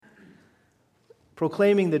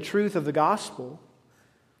proclaiming the truth of the gospel.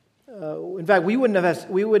 In fact, we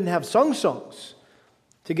wouldn't have sung songs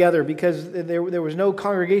together because there was no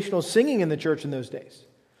congregational singing in the church in those days.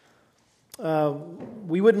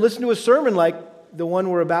 We wouldn't listen to a sermon like the one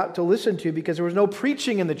we're about to listen to because there was no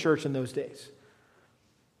preaching in the church in those days.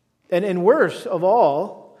 And worse of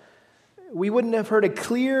all, we wouldn't have heard a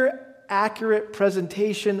clear, accurate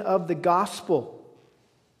presentation of the gospel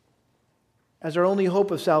as our only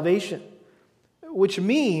hope of salvation, which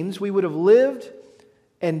means we would have lived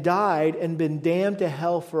and died and been damned to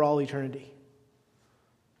hell for all eternity.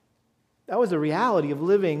 That was the reality of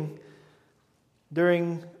living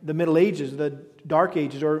during the Middle Ages, the Dark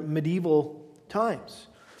Ages, or medieval times.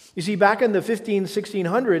 You see, back in the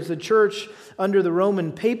 1600s, the church under the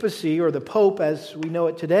Roman papacy, or the Pope as we know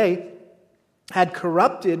it today, had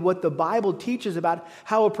corrupted what the Bible teaches about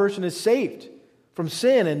how a person is saved from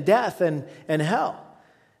sin and death and hell.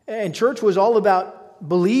 And church was all about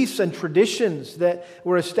beliefs and traditions that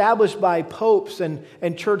were established by popes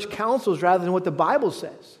and church councils rather than what the Bible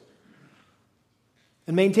says.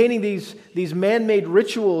 And maintaining these man-made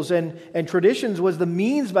rituals and traditions was the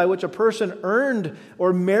means by which a person earned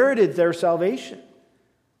or merited their salvation.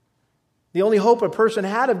 The only hope a person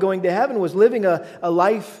had of going to heaven was living a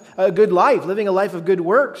good life, living a life of good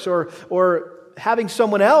works, or having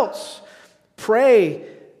someone else pray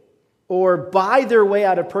or buy their way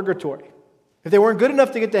out of purgatory. If they weren't good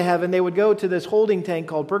enough to get to heaven, they would go to this holding tank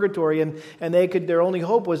called purgatory, and their only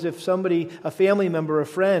hope was if somebody, a family member, a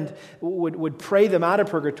friend, would pray them out of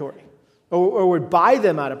purgatory or would buy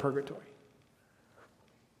them out of purgatory.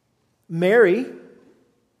 Mary,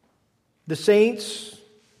 the saints,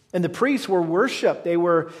 and the priests were worshipped. They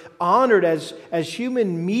were honored as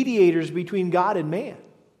human mediators between God and man.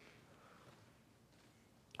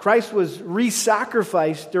 Christ was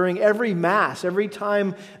re-sacrificed during every Mass. Every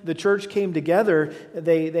time the church came together,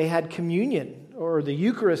 they had communion, or the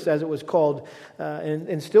Eucharist as it was called,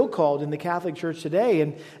 and still called in the Catholic Church today.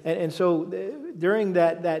 And so during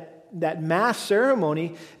that Mass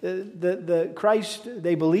ceremony, the Christ,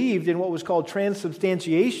 they believed in what was called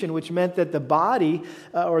transubstantiation, which meant that the body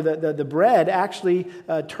or the bread actually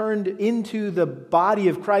turned into the body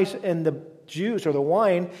of Christ, and the juice or the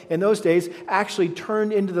wine in those days actually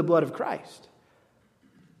turned into the blood of Christ.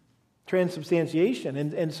 Transubstantiation.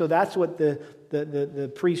 And so that's what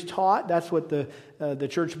the priest taught. That's what the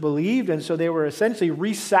church believed. And so they were essentially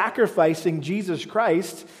re-sacrificing Jesus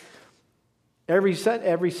Christ every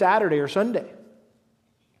Saturday or Sunday,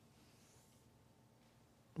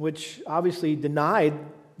 which obviously denied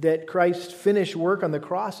that Christ's finished work on the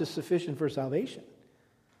cross is sufficient for salvation.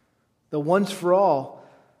 The once for all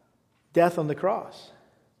death on the cross.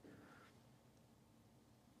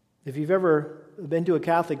 If you've ever been to a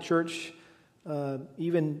Catholic church,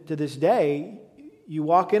 even to this day, you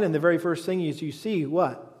walk in and the very first thing you see,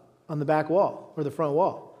 what? On the back wall or the front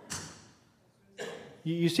wall.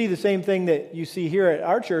 You see the same thing that you see here at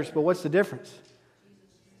our church, but what's the difference?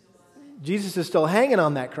 Jesus is still hanging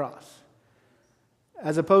on that cross.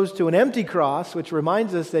 As opposed to an empty cross, which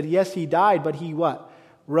reminds us that yes, He died, but He what?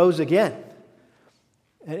 Rose again.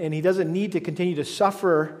 And He doesn't need to continue to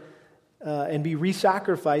suffer and be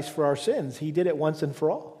re-sacrificed for our sins. He did it once and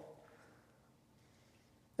for all.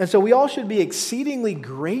 And so we all should be exceedingly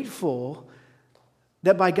grateful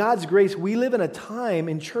that by God's grace we live in a time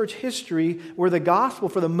in church history where the gospel,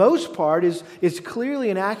 for the most part, is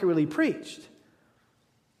clearly and accurately preached.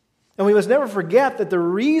 And we must never forget that the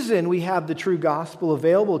reason we have the true gospel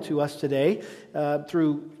available to us today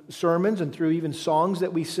through sermons and through even songs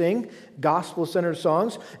that we sing, gospel-centered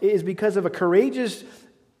songs, is because of a courageous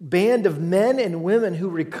band of men and women who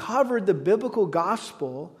recovered the biblical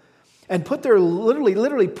gospel and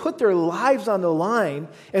literally put their lives on the line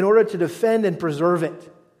in order to defend and preserve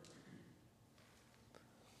it.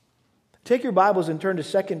 Take your Bibles and turn to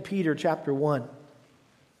 2 Peter chapter 1.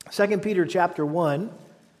 2 Peter chapter 1.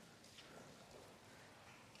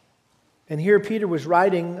 And here Peter was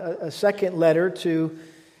writing a second letter to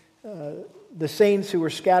the saints who were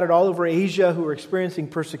scattered all over Asia, who were experiencing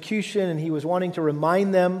persecution, and he was wanting to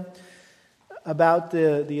remind them about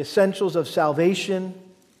the essentials of salvation.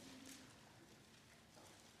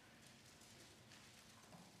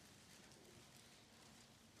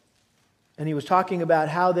 And he was talking about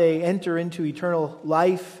how they enter into eternal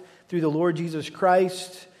life through the Lord Jesus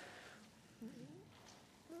Christ.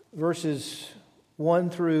 Verses 1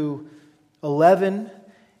 through 11.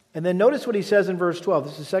 And then notice what he says in verse 12.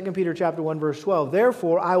 This is 2 Peter chapter 1, verse 12.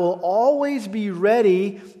 Therefore, I will always be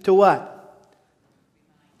ready to what?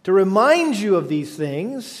 to remind you of these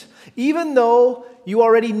things, even though you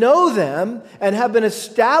already know them and have been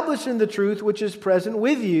established in the truth which is present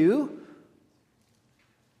with you.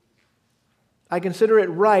 I consider it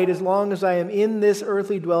right, as long as I am in this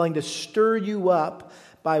earthly dwelling, to stir you up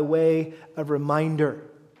by way of reminder.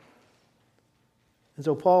 And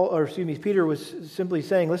so Peter was simply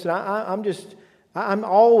saying, listen, I'm just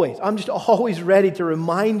always ready to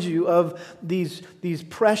remind you of these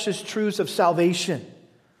precious truths of salvation.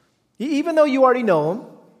 Even though you already know them.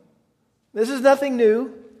 This is nothing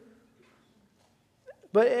new.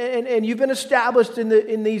 But and you've been established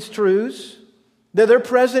in these truths, that they're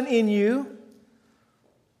present in you.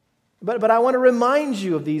 But I want to remind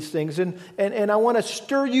you of these things, and I want to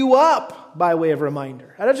stir you up by way of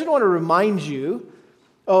reminder. I just don't want to remind you,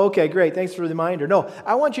 oh, okay, great, thanks for the reminder. No,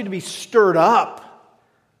 I want you to be stirred up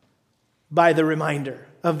by the reminder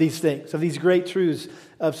of these things, of these great truths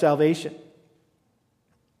of salvation.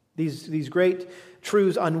 These great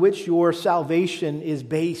truths on which your salvation is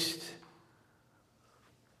based.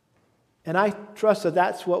 And I trust that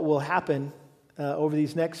that's what will happen over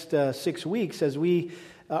these next 6 weeks as we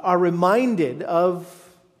are reminded of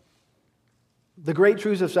the great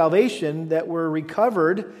truths of salvation that were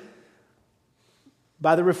recovered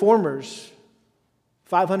by the Reformers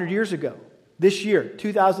 500 years ago. This year,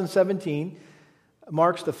 2017,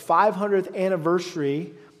 marks the 500th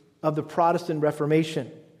anniversary of the Protestant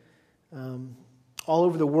Reformation. All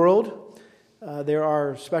over the world, there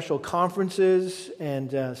are special conferences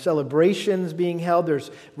and celebrations being held. There's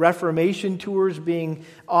Reformation tours being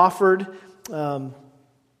offered.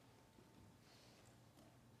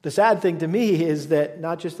 The sad thing to me is that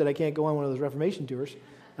not just that I can't go on one of those Reformation tours.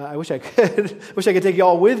 I wish I could. Wish I could take you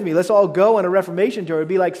all with me. Let's all go on a Reformation tour. It'd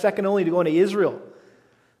be like second only to going to Israel.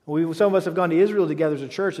 Some of us have gone to Israel together as a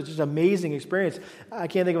church. It's just an amazing experience. I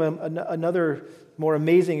can't think of another more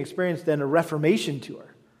amazing experience than a Reformation tour.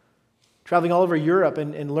 Traveling all over Europe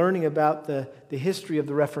and learning about the history of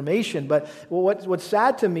the Reformation. But what's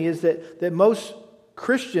sad to me is that most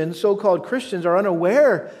Christians, so-called Christians, are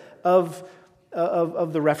unaware of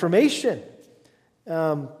the Reformation.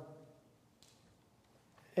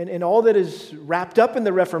 And all that is wrapped up in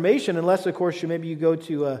the Reformation, unless, of course, maybe you go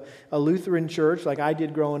to a Lutheran church like I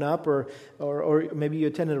did growing up, or maybe you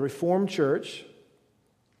attended a Reformed church.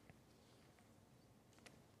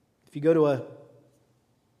 If you go to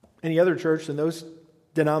any other church than those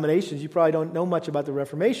denominations, you probably don't know much about the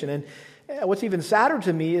Reformation. And what's even sadder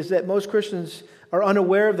to me is that most Christians are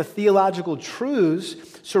unaware of the theological truths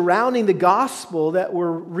surrounding the gospel that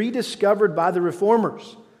were rediscovered by the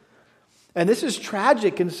Reformers. And this is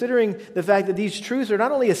tragic, considering the fact that these truths are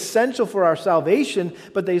not only essential for our salvation,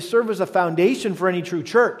 but they serve as a foundation for any true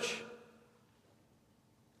church.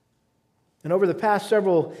 And over the past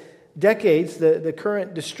several decades, the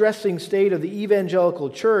current distressing state of the evangelical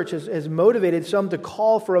church has motivated some to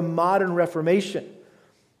call for a modern reformation.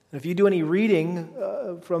 And if you do any reading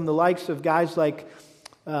from the likes of guys like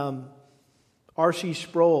R.C.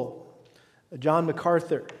 Sproul, John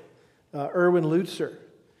MacArthur, Erwin Lutzer,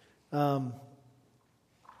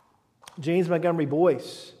 James Montgomery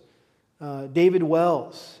Boyce, David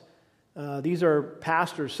Wells. These are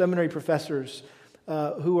pastors, seminary professors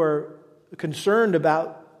who are concerned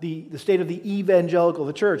about the state of the evangelical,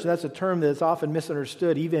 the church. And that's a term that's often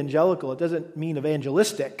misunderstood, evangelical. It doesn't mean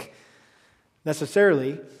evangelistic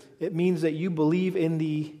necessarily. It means that you believe in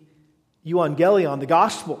the euangelion, the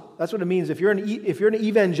gospel. That's what it means. If you're an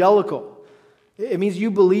evangelical, it means you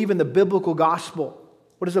believe in the biblical gospel.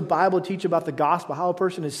 What does the Bible teach about the gospel? How a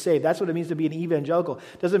person is saved? That's what it means to be an evangelical.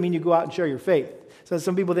 It doesn't mean you go out and share your faith. So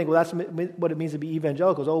some people think, well, that's what it means to be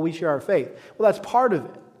evangelicals. Oh, we share our faith. Well, that's part of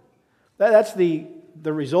it. That's the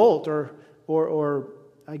result, or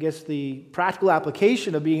I guess the practical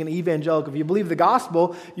application of being an evangelical. If you believe the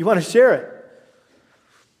gospel, you want to share it.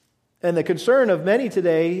 And the concern of many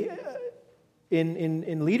today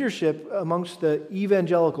in leadership amongst the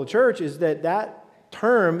evangelical church is that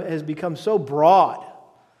term has become so broad.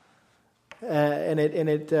 And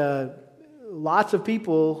lots of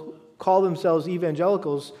people call themselves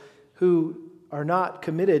evangelicals who are not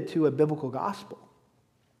committed to a biblical gospel.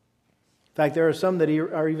 In fact, there are some that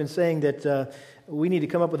are even saying that we need to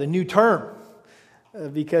come up with a new term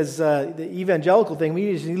because the evangelical thing, we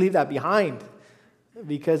need to leave that behind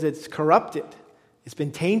because it's corrupted. It's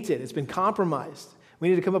been tainted. It's been compromised. We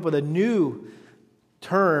need to come up with a new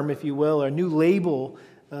term, if you will, or a new label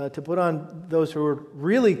to put on those who are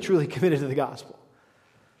really, truly committed to the gospel.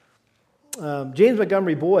 James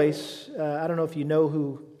Montgomery Boyce, I don't know if you know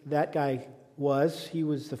who that guy was. He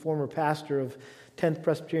was the former pastor of 10th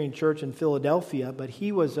Presbyterian Church in Philadelphia, but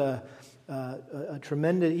he was a a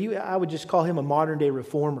tremendous, I would just call him a modern-day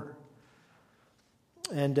reformer.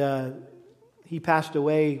 And he passed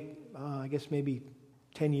away, I guess maybe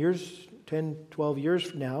 10, 12 years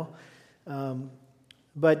from now.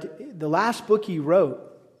 But the last book he wrote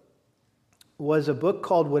was a book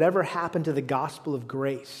called Whatever Happened to the Gospel of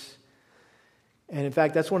Grace. And in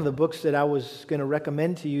fact, that's one of the books that I was going to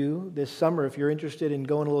recommend to you this summer if you're interested in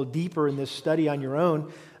going a little deeper in this study on your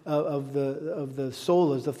own of the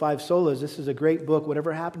solas, the 5 solas. This is a great book,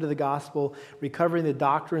 Whatever Happened to the Gospel, Recovering the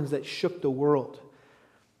Doctrines That Shook the World.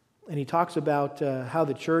 And he talks about how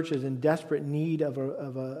the church is in desperate need of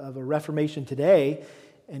a reformation today.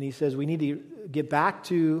 And he says we need to get back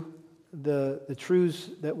to the truths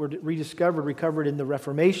that were rediscovered, recovered in the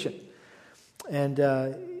Reformation. And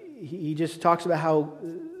he just talks about how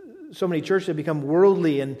so many churches have become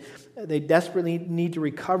worldly and they desperately need to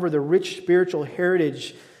recover the rich spiritual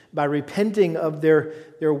heritage by repenting of their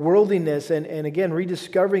worldliness and again,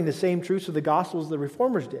 rediscovering the same truths of the Gospels the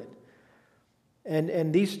Reformers did.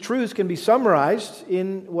 And these truths can be summarized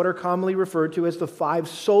in what are commonly referred to as the 5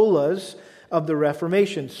 solas of the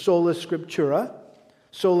Reformation. Sola Scriptura,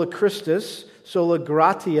 Sola Christus, Sola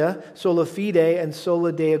Gratia, Sola Fide, and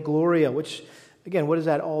Sola Deo Gloria, which, again, what does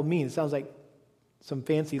that all mean? It sounds like some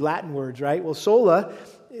fancy Latin words, right? Well, sola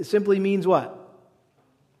simply means what?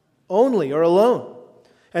 Only or alone.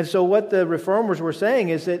 And so what the Reformers were saying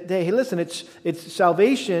is that, hey, listen, it's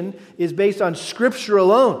salvation is based on Scripture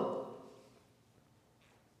alone.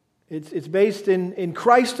 It's based in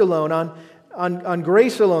Christ alone, on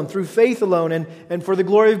grace alone, through faith alone, and for the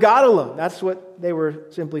glory of God alone. That's what they were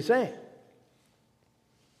simply saying.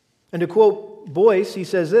 And to quote Boyce, he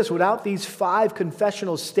says this: without these 5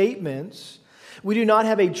 confessional statements, we do not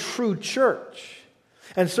have a true church,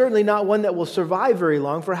 and certainly not one that will survive very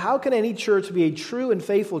long. For how can any church be a true and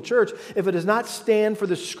faithful church if it does not stand for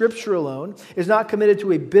the Scripture alone, is not committed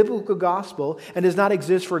to a biblical gospel, and does not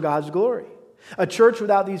exist for God's glory? A church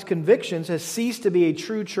without these convictions has ceased to be a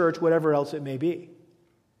true church, whatever else it may be.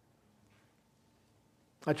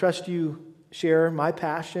 I trust you share my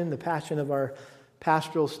passion, the passion of our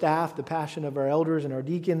pastoral staff, the passion of our elders and our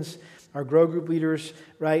deacons, our grow group leaders,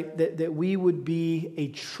 right? That we would be a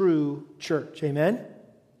true church. Amen?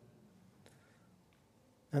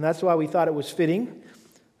 And that's why we thought it was fitting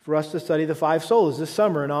for us to study the 5 solas this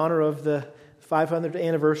summer in honor of the 500th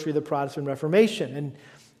anniversary of the Protestant Reformation.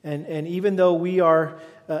 And even though we are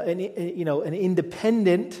an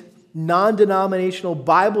independent, non-denominational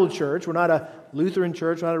Bible church, we're not a Lutheran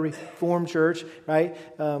church, we're not a Reformed church, right?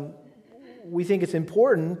 We think it's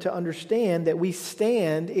important to understand that we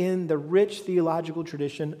stand in the rich theological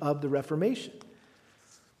tradition of the Reformation.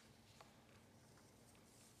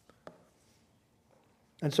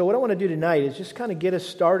 And so what I want to do tonight is just kind of get us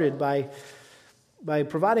started by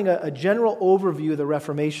providing a general overview of the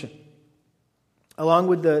Reformation, along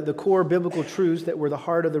with the core biblical truths that were the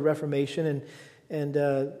heart of the Reformation.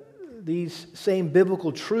 And these same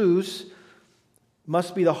biblical truths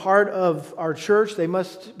must be the heart of our church. They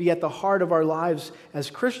must be at the heart of our lives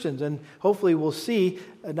as Christians. And hopefully we'll see,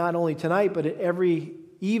 not only tonight, but every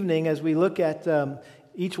evening as we look at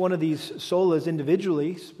each one of these solas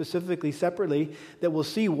individually, specifically, separately, that we'll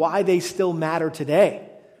see why they still matter today.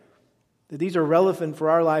 That these are relevant for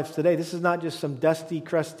our lives today. This is not just some dusty,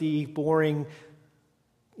 crusty, boring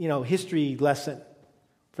history lesson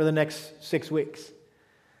for the next 6 weeks.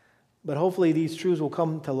 But hopefully these truths will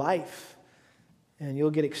come to life and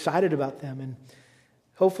you'll get excited about them. And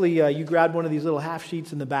hopefully you grabbed one of these little half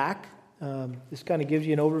sheets in the back. This kind of gives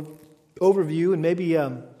you an overview. And maybe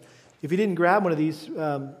if you didn't grab one of these,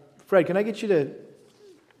 Fred, can I get you to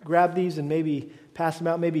grab these and maybe pass them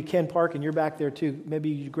out? Maybe Ken Park, and you're back there too. Maybe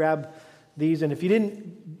you grab these. And if you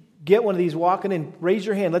didn't get one of these walking in, raise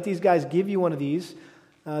your hand. Let these guys give you one of these.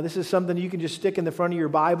 This is something you can just stick in the front of your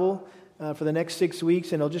Bible for the next 6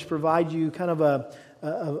 weeks, and it'll just provide you kind of a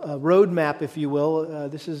roadmap, if you will.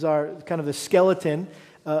 This is our kind of the skeleton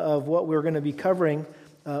of what we're going to be covering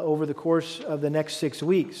over the course of the next 6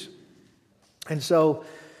 weeks. And so,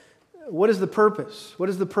 what is the purpose? What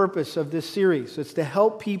is the purpose of this series? It's to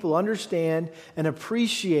help people understand and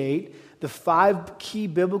appreciate the 5 key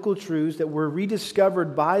biblical truths that were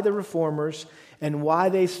rediscovered by the Reformers and why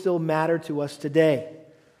they still matter to us today.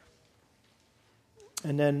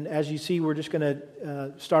 And then, as you see, we're just going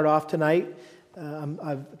to start off tonight.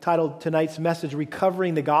 I've titled tonight's message,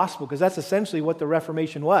 Recovering the Gospel, because that's essentially what the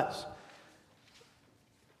Reformation was.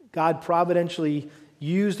 God providentially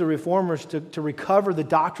used the Reformers to recover the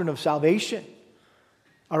doctrine of salvation,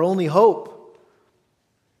 our only hope.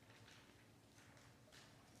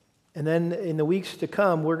 And then in the weeks to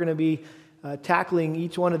come, we're going to be tackling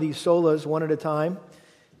each one of these solas one at a time.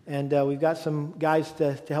 And we've got some guys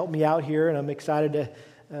to help me out here, and I'm excited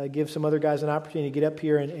to give some other guys an opportunity to get up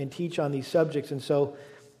here and teach on these subjects. And so,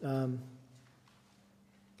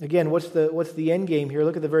 again, what's the end game here?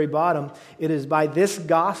 Look at the very bottom. It is by this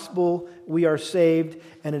gospel we are saved,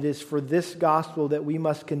 and it is for this gospel that we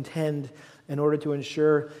must contend in order to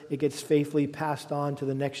ensure it gets faithfully passed on to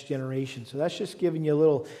the next generation. So that's just giving you a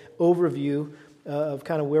little overview of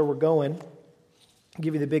kind of where we're going. I'll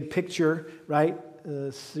give you the big picture, right?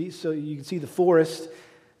 So you can see the forest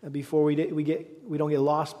before we don't get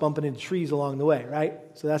lost bumping into trees along the way, right?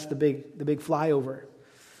 So that's the big flyover.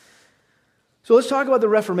 So let's talk about the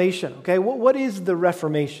Reformation. Okay, what is the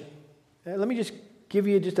Reformation? Let me just give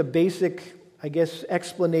you just a basic, I guess,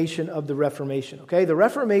 explanation of the Reformation. Okay, the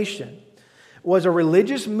Reformation was a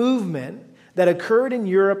religious movement that occurred in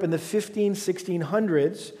Europe in the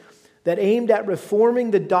 1600s that aimed at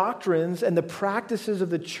reforming the doctrines and the practices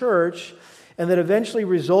of the church, and that eventually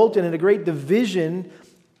resulted in a great division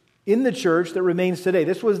in the church that remains today.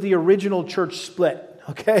 This was the original church split,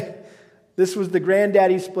 okay? This was the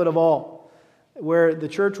granddaddy split of all, where the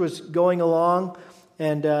church was going along,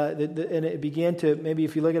 and it began to, maybe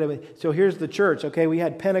if you look at it, so here's the church, okay? We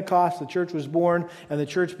had Pentecost, the church was born, and the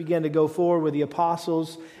church began to go forward with the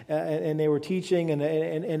apostles, and they were teaching,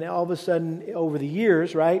 and all of a sudden, over the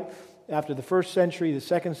years, right? After the first century, the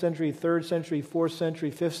second century, third century, fourth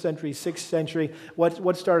century, fifth century, sixth century,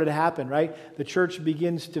 what started to happen, right? The church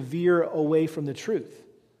begins to veer away from the truth.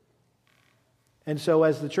 And so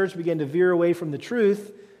as the church began to veer away from the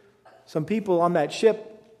truth, some people on that ship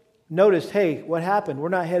noticed, hey, what happened? We're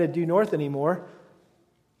not headed due north anymore.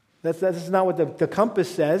 That's not what the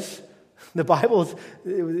compass says. The Bible,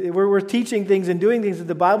 we're teaching things and doing things that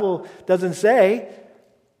the Bible doesn't say.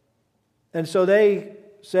 And so they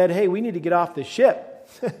said, hey, we need to get off the ship.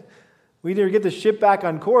 We either get the ship back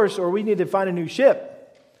on course or we need to find a new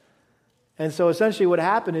ship. And so essentially what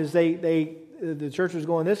happened is the church was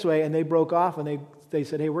going this way and they broke off and they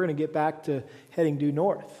said, hey, we're going to get back to heading due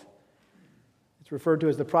north. It's referred to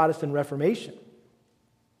as the Protestant Reformation.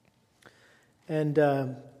 And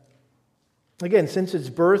again, since its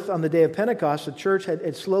birth on the day of Pentecost, the church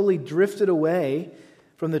had slowly drifted away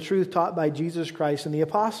from the truth taught by Jesus Christ and the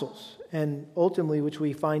apostles, and ultimately which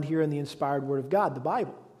we find here in the inspired Word of God, the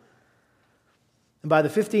Bible. And by the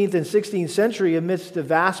 15th and 16th century, amidst the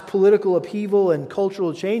vast political upheaval and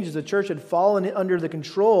cultural changes, the church had fallen under the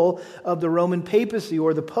control of the Roman papacy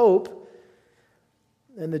or the Pope,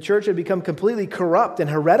 and the church had become completely corrupt and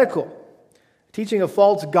heretical, teaching a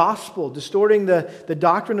false gospel, distorting the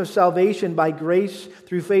doctrine of salvation by grace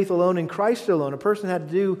through faith alone in Christ alone. A person had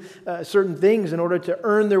to do certain things in order to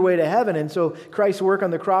earn their way to heaven, and so Christ's work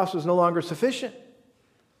on the cross was no longer sufficient.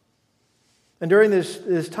 And during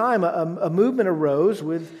this time, a movement arose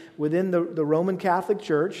within the Roman Catholic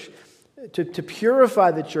Church to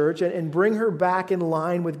purify the church and bring her back in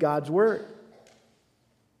line with God's Word.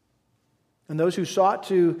 And those who sought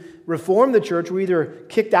to reform the church were either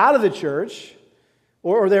kicked out of the church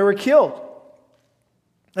or they were killed.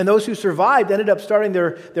 And those who survived ended up starting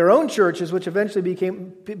their own churches, which eventually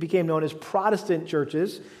became known as Protestant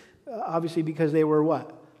churches, obviously because they were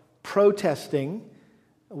what? Protesting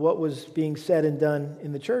what was being said and done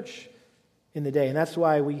in the church in the day. And that's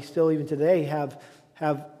why we still even today have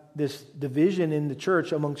this division in the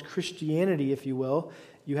church amongst Christianity, if you will.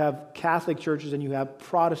 You have Catholic churches and you have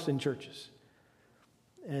Protestant churches.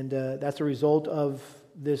 And that's a result of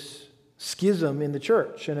this schism in the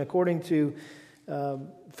church. And according to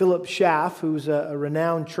Philip Schaff, who's a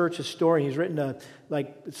renowned church historian, he's written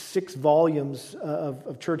like 6 volumes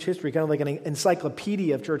of church history, kind of like an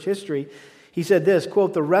encyclopedia of church history. He said this,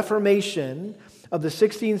 quote, "The Reformation of the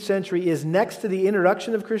 16th century is, next to the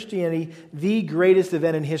introduction of Christianity, the greatest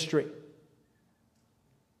event in history."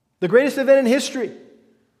 The greatest event in history.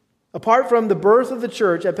 Apart from the birth of the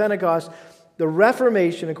church at Pentecost, the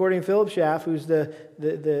Reformation, according to Philip Schaff, who's the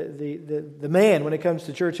man when it comes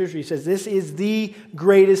to church history, says this is the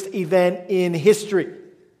greatest event in history.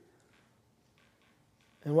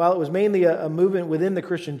 And while it was mainly a movement within the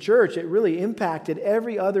Christian church, it really impacted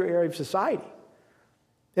every other area of society.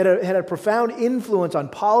 It had a profound influence on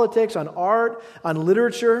politics, on art, on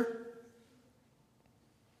literature.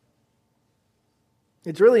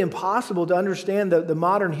 It's really impossible to understand the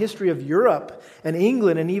modern history of Europe and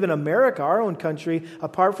England and even America, our own country,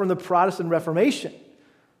 apart from the Protestant Reformation.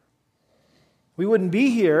 We wouldn't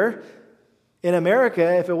be here in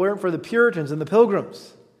America if it weren't for the Puritans and the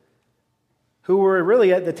Pilgrims, who were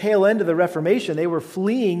really at the tail end of the Reformation. They were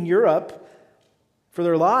fleeing Europe for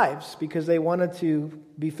their lives because they wanted to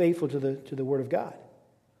be faithful to the Word of God.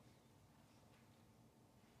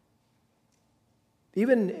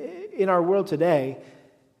 Even in our world today,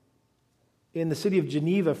 in the city of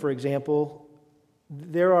Geneva, for example,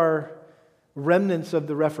 there are remnants of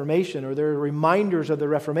the Reformation, or there are reminders of the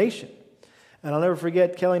Reformation. And I'll never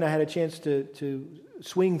forget, Kelly and I had a chance to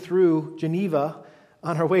swing through Geneva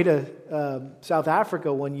on our way to South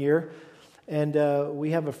Africa one year. And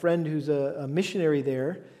we have a friend who's a missionary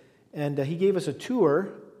there. And he gave us a tour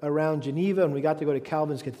around Geneva, and we got to go to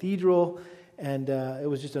Calvin's Cathedral. And it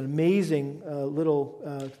was just an amazing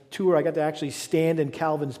little tour. I got to actually stand in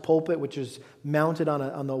Calvin's pulpit, which is mounted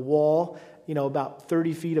on the wall, about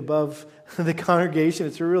 30 feet above the congregation.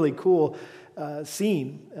 It's a really cool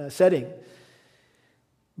setting.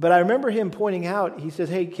 But I remember him pointing out, he says,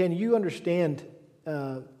 hey, can you understand,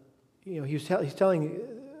 he's telling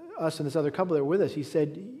us and this other couple that were with us, he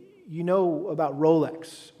said, you know about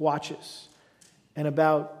Rolex watches and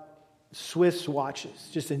about Swiss watches,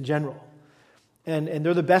 just in general. And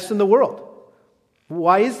they're the best in the world.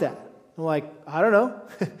 Why is that? I'm like, I don't know.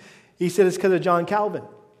 He said it's because of John Calvin.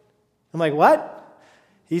 I'm like, what?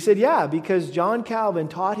 He said, yeah, because John Calvin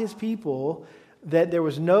taught his people that there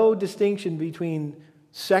was no distinction between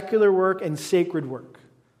secular work and sacred work.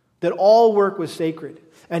 That all work was sacred.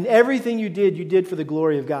 And everything you did for the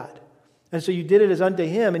glory of God. And so you did it as unto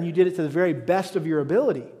Him, and you did it to the very best of your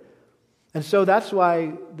ability. And so that's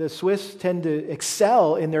why the Swiss tend to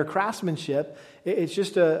excel in their craftsmanship. It's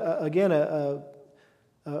just, a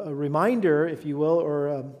reminder, if you will,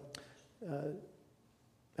 or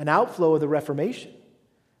an outflow of the Reformation.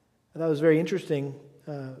 I thought it was a very interesting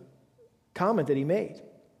comment that he made.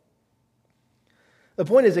 The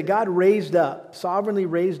point is that God sovereignly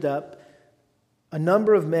raised up a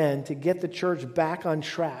number of men to get the church back on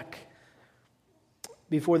track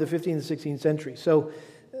before the 15th and 16th century. So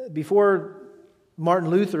before Martin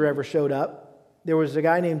Luther ever showed up, there was a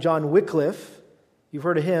guy named John Wycliffe. You've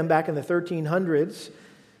heard of him back in the 1300s.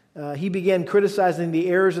 He began criticizing the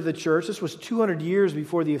errors of the church. This was 200 years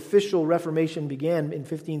before the official Reformation began in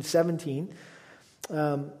 1517.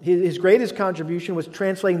 His greatest contribution was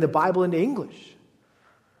translating the Bible into English.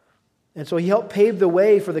 And so he helped pave the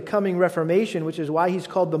way for the coming Reformation, which is why he's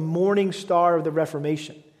called the morning star of the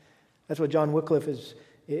Reformation. That's what John Wycliffe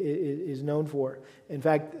is known for. In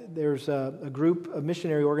fact, there's a group, a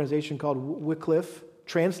missionary organization called Wycliffe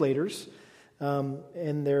Translators,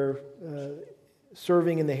 and they're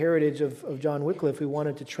serving in the heritage of John Wycliffe, who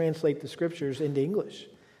wanted to translate the Scriptures into English.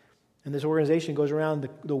 And this organization goes around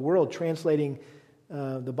the world translating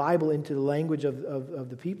the Bible into the language of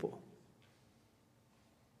the people.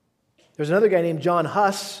 There's another guy named John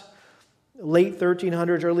Huss, late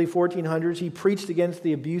 1300s, early 1400s. He preached against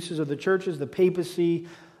the abuses of the churches, the papacy,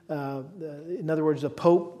 in other words, the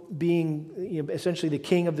Pope being essentially the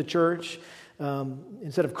king of the church,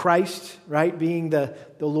 instead of Christ, right, being the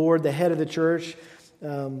Lord, the head of the church.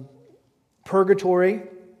 Purgatory,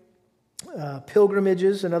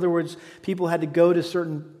 pilgrimages. In other words, people had to go to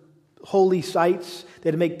certain holy sites. They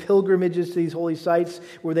had to make pilgrimages to these holy sites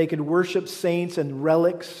where they could worship saints and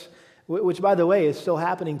relics, which, by the way, is still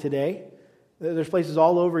happening today. There's places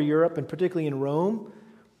all over Europe, and particularly in Rome,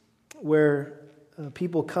 where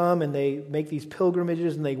people come and they make these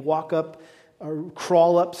pilgrimages and they walk up or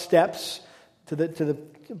crawl up steps to the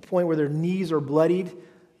point where their knees are bloodied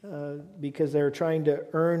because they're trying to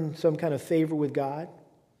earn some kind of favor with God.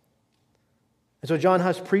 And so John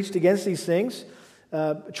Huss preached against these things.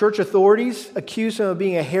 Church authorities accused him of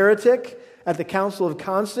being a heretic at the Council of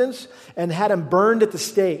Constance and had him burned at the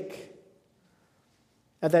stake.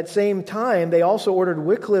 At that same time, they also ordered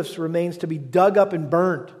Wycliffe's remains to be dug up and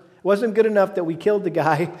burned. It wasn't good enough that we killed the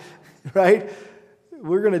guy, right?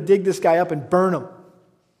 We're going to dig this guy up and burn him.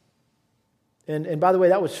 And by the way,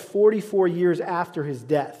 that was 44 years after his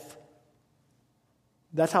death.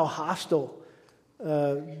 That's how hostile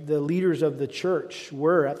the leaders of the church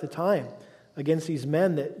were at the time against these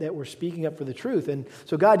men that were speaking up for the truth. And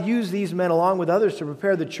so God used these men along with others to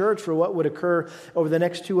prepare the church for what would occur over the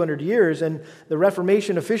next 200 years. And the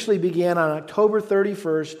Reformation officially began on October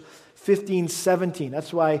 31st, 1517.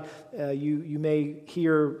 That's why you may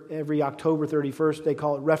hear every October 31st, they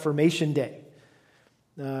call it Reformation Day.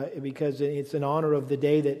 Because it's in honor of the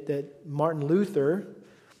day that Martin Luther,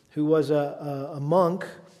 who was a monk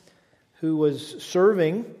who was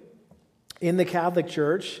serving in the Catholic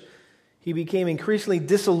Church, he became increasingly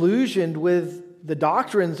disillusioned with the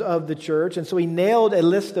doctrines of the church, and so he nailed a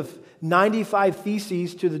list of 95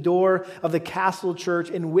 theses to the door of the Castle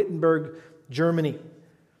Church in Wittenberg, Germany.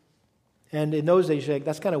 And in those days, you're like,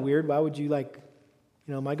 that's kind of weird. Why would you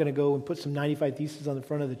am I going to go and put some 95 theses on the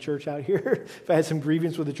front of the church out here? If I had some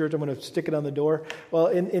grievance with the church, I'm going to stick it on the door. Well,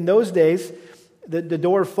 in those days, The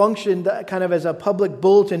door functioned kind of as a public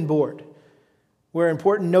bulletin board where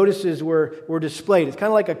important notices were displayed. It's kind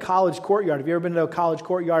of like a college courtyard. Have you ever been to a college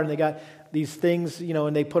courtyard and they got these things,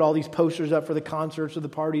 and they put all these posters up for the concerts or the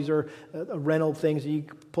parties or rental things, you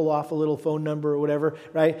pull off a little phone number or whatever,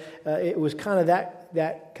 right? It was kind of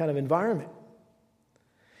that kind of environment.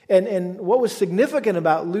 And what was significant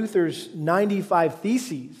about Luther's 95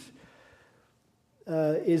 Theses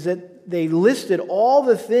is that they listed all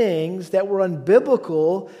the things that were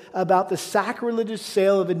unbiblical about the sacrilegious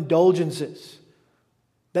sale of indulgences.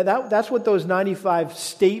 That's what those 95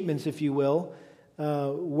 statements, if you will,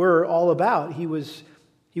 were all about. He was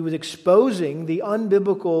exposing the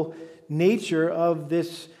unbiblical nature of the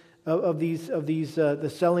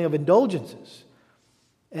selling of indulgences.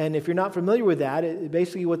 And if you're not familiar with that,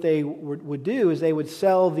 basically what they would do is they would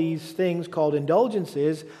sell these things called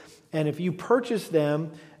indulgences, and if you purchase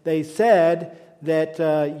them, they said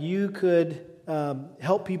that you could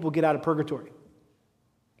help people get out of purgatory.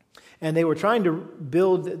 And they were trying to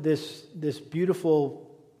build this beautiful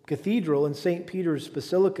cathedral in St. Peter's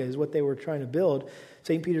Basilica is what they were trying to build,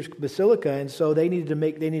 St. Peter's Basilica, and so they needed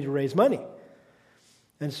to raise money.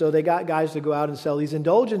 And so they got guys to go out and sell these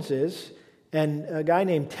indulgences, and a guy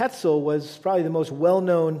named Tetzel was probably the most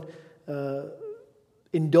well-known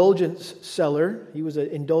indulgence seller. He was an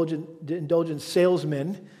indulgence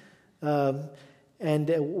salesman. And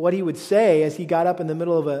what he would say as he got up in the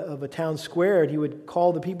middle of a town square, he would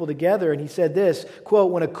call the people together, and he said this,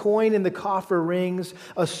 quote, "When a coin in the coffer rings,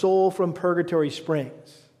 a soul from purgatory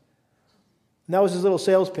springs." And that was his little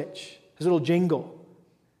sales pitch, his little jingle.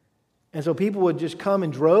 And so people would just come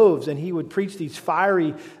in droves, and he would preach these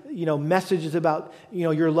fiery, messages about,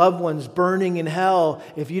 your loved ones burning in hell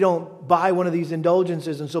if you don't buy one of these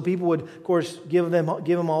indulgences. And so people would, of course, give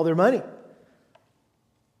them all their money.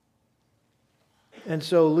 And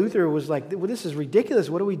so Luther was like, well, this is ridiculous.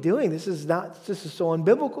 What are we doing? This is so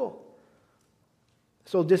unbiblical,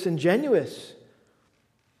 so disingenuous,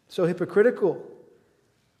 so hypocritical.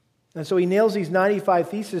 And so he nails these 95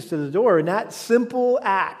 Theses to the door, and that simple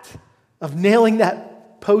act of nailing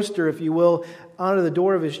that poster, if you will, onto the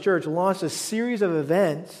door of his church launched a series of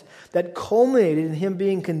events that culminated in him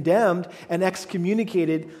being condemned and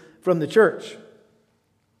excommunicated from the church.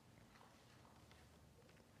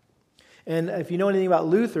 And if you know anything about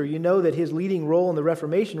Luther, you know that his leading role in the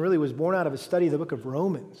Reformation really was born out of a study of the book of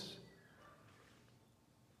Romans.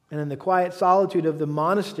 And in the quiet solitude of the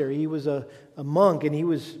monastery, he was a monk,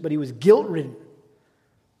 but he was guilt-ridden.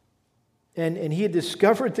 And he had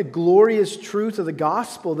discovered the glorious truth of the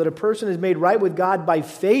gospel that a person is made right with God by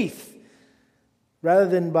faith rather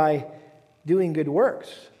than by doing good works.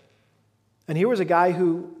 And here was a guy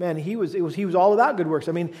who, he was all about good works.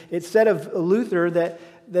 I mean, it said of Luther that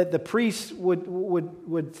the priests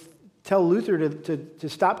would tell Luther to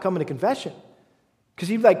stop coming to confession. Because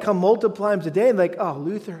he'd come multiple times a day and oh,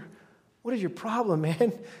 Luther, what is your problem,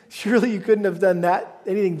 man? Surely you couldn't have done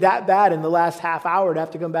anything that bad in the last half hour to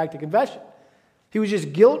have to come back to confession. He was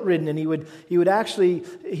just guilt-ridden, and he would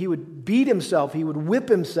beat himself, he would whip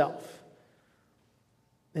himself,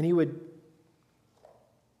 and he would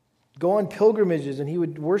go on pilgrimages, and he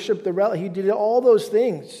would worship he did all those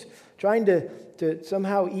things, trying to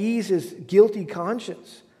somehow ease his guilty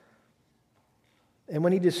conscience. And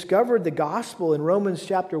when he discovered the gospel in Romans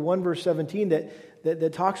chapter 1, verse 17,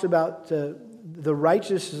 that talks about the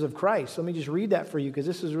righteousness of Christ. Let me just read that for you, because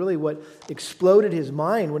this is really what exploded his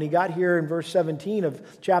mind when he got here in verse 17 of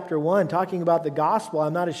chapter 1, talking about the gospel.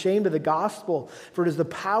 "I'm not ashamed of the gospel, for it is the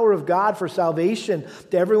power of God for salvation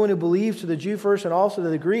to everyone who believes, to the Jew first and also to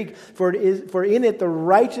the Greek. For in it the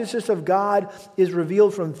righteousness of God is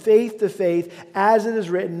revealed from faith to faith, as it is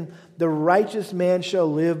written, the righteous man shall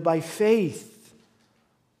live by faith,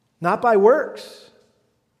 not by works."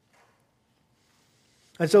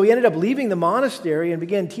 And so he ended up leaving the monastery and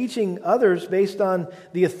began teaching others based on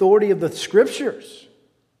the authority of the Scriptures.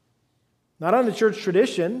 Not on the church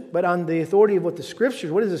tradition, but on the authority of what the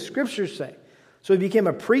Scriptures, what does the Scriptures say? So he became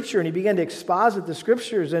a preacher, and he began to exposit the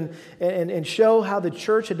Scriptures and show how the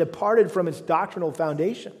church had departed from its doctrinal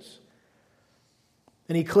foundations.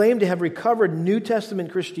 And he claimed to have recovered New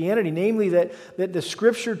Testament Christianity, namely that the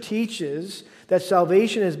Scripture teaches that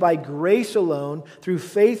salvation is by grace alone, through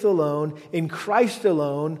faith alone, in Christ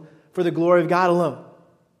alone, for the glory of God alone.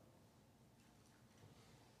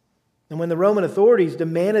 And when the Roman authorities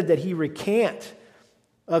demanded that he recant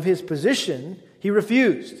of his position, he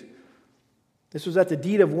refused. This was at the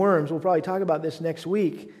Deed of Worms. We'll probably talk about this next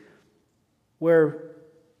week, where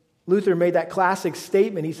Luther made that classic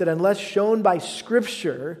statement. He said, unless shown by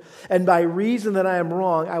Scripture and by reason that I am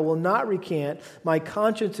wrong, I will not recant. My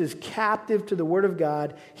conscience is captive to the Word of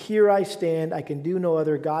God. Here I stand. I can do no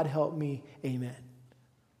other. God help me. Amen.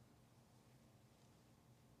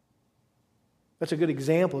 That's a good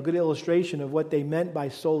example, a good illustration of what they meant by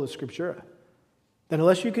Sola Scriptura. That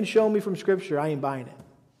unless you can show me from Scripture, I ain't buying it.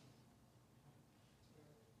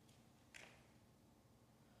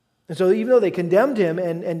 And so even though they condemned him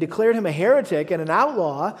and declared him a heretic and an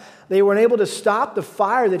outlaw, they weren't able to stop the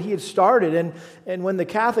fire that he had started. And when the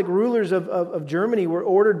Catholic rulers of Germany were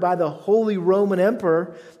ordered by the Holy Roman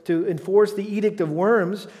Emperor to enforce the Edict of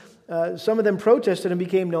Worms, some of them protested and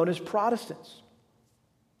became known as Protestants.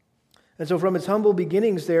 And so from its humble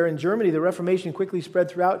beginnings there in Germany, the Reformation quickly spread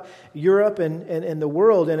throughout Europe and the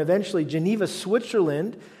world, and eventually Geneva,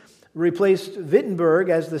 Switzerland, replaced Wittenberg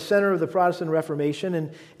as the center of the Protestant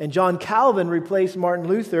Reformation, and John Calvin replaced Martin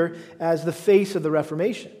Luther as the face of the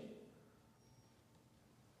Reformation.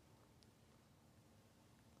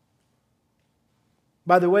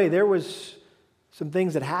 By the way, there was some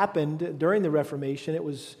things that happened during the Reformation. It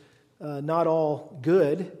was not all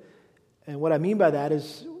good. And what I mean by that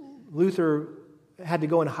is Luther had to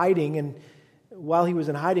go in hiding, and while he was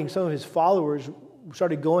in hiding, some of his followers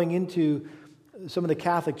started going into some of the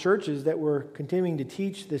Catholic churches that were continuing to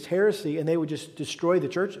teach this heresy, and they would just destroy the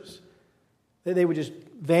churches. They would just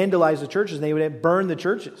vandalize the churches, and they would burn the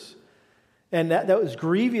churches. And that was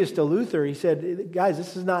grievous to Luther. He said, guys,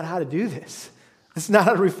 this is not how to do this. This is not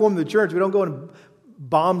how to reform the church. We don't go and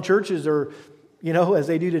bomb churches or, as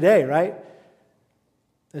they do today, right?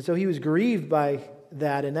 And so he was grieved by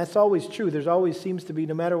that, and that's always true. There's always seems to be,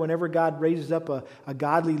 no matter whenever God raises up a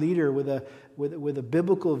godly leader with a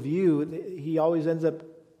biblical view, he always ends up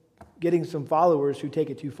getting some followers who take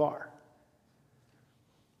it too far.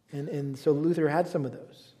 And so Luther had some of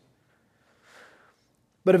those.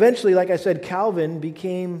 But eventually, like I said, Calvin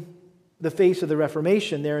became the face of the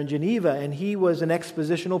Reformation there in Geneva, and he was an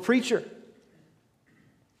expositional preacher.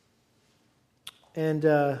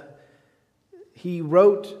 And he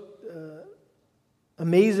wrote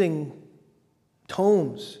amazing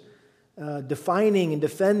tomes defining and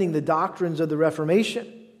defending the doctrines of the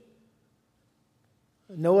Reformation.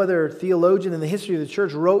 No other theologian in the history of the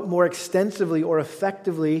church wrote more extensively or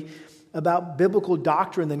effectively about biblical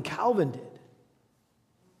doctrine than Calvin did.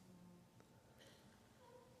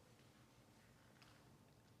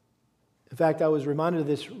 In fact, I was reminded of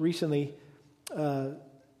this recently.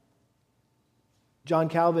 John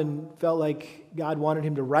Calvin felt like God wanted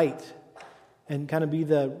him to write and kind of be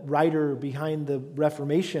the writer behind the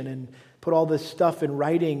Reformation and put all this stuff in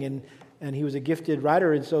writing, and he was a gifted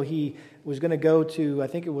writer, and so he was going to go to, I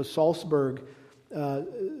think it was Salzburg,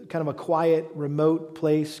 kind of a quiet, remote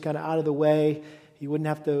place, kind of out of the way. He wouldn't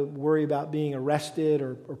have to worry about being arrested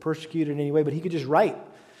or persecuted in any way, but he could just write.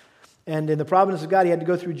 And in the providence of God, he had to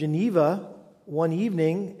go through Geneva one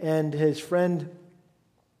evening, and his friend,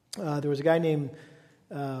 there was a guy named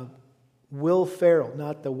Will Ferrell,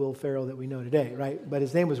 not the Will Ferrell that we know today, right? But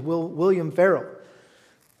his name was William Ferrell.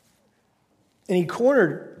 And he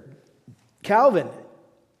cornered Calvin,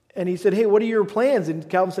 and he said, "Hey, what are your plans?" And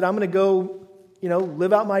Calvin said, "I'm going to go,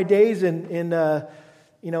 live out my days in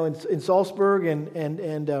Salzburg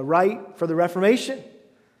and write for the Reformation."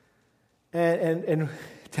 And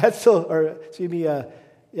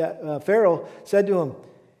Farrell said to him,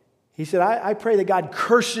 he said, I pray that God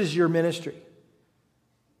curses your ministry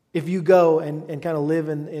if you go and kind of live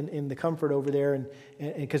in the comfort over there. And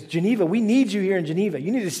because Geneva, we need you here in Geneva.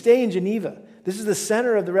 You need to stay in Geneva. This is the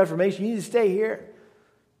center of the Reformation. You need to stay here.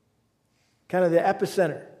 Kind of the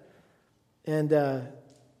epicenter.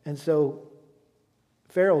 And so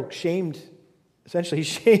Farrell shamed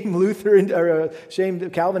Luther,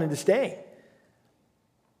 shamed Calvin into staying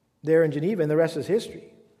there in Geneva, and the rest is history.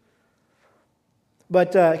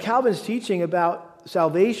 But Calvin's teaching about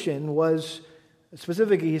salvation was,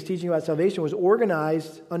 specifically his teaching about salvation, was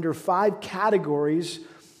organized under 5 categories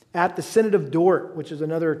at the Synod of Dort, which is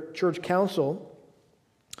another church council,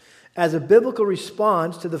 as a biblical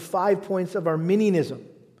response to the 5 points of Arminianism.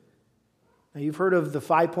 Now, you've heard of the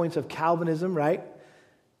 5 points of Calvinism, right?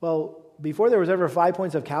 Well, before there was ever 5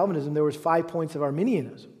 points of Calvinism, there was 5 points of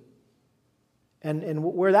Arminianism. And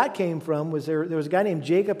where that came from was there was a guy named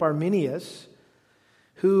Jacob Arminius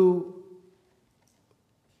who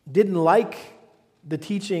didn't like the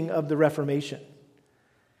teaching of the Reformation.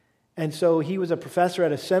 And so he was a professor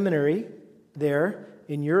at a seminary there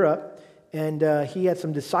in Europe, and he had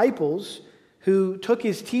some disciples who took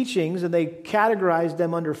his teachings and they categorized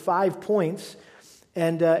them under 5 points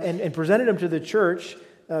and presented them to the church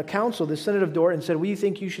council, the Synod of Dort, and said, we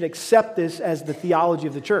think you should accept this as the theology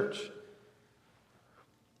of the church.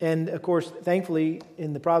 And of course, thankfully,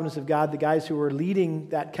 in the providence of God, the guys who were leading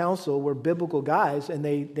that council were biblical guys, and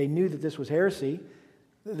they knew that this was heresy,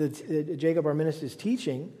 that Jacob Arminius is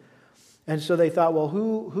teaching. And so they thought, well,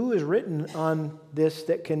 who is written on this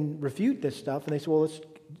that can refute this stuff? And they said, well,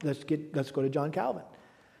 let's go to John Calvin.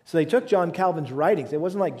 So they took John Calvin's writings. It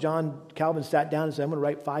wasn't like John Calvin sat down and said, I'm going to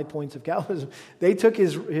write 5 points of Calvinism. They took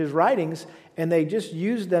his writings and they just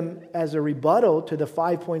used them as a rebuttal to the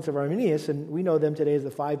 5 points of Arminius. And we know them today as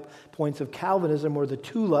the 5 points of Calvinism, or the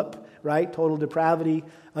TULIP, right? Total depravity,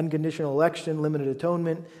 unconditional election, limited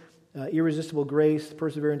atonement, irresistible grace,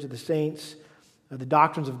 perseverance of the saints, the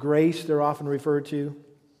doctrines of grace, they're often referred to.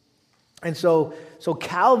 And so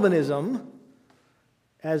Calvinism,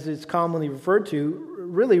 as it's commonly referred to,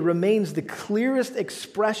 really remains the clearest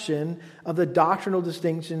expression of the doctrinal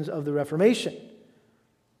distinctions of the Reformation.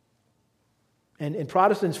 And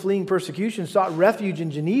Protestants fleeing persecution sought refuge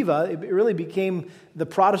in Geneva. It really became the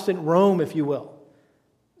Protestant Rome, if you will.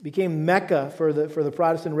 It became Mecca for the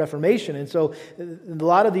Protestant Reformation. And so a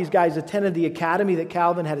lot of these guys attended the academy that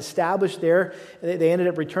Calvin had established there. They ended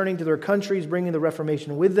up returning to their countries, bringing the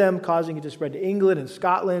Reformation with them, causing it to spread to England and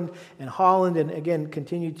Scotland and Holland, and again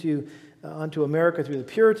continue to onto America through the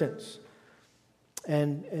Puritans.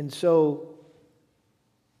 And so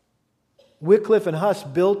Wycliffe and Huss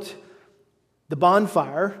built the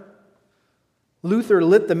bonfire, Luther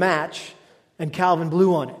lit the match, and Calvin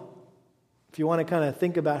blew on it. If you want to kind of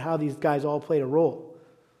think about how these guys all played a role.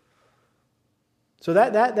 So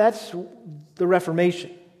that's the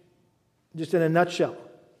Reformation, just in a nutshell.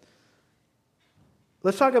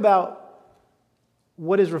 Let's talk about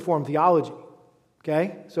what is Reformed theology.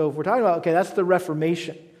 Okay, so if we're talking about, that's the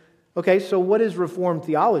Reformation. Okay, so what is Reformed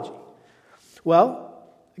theology? Well,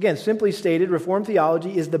 again, simply stated, Reformed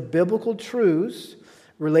theology is the biblical truths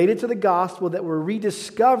related to the gospel that were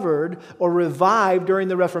rediscovered or revived during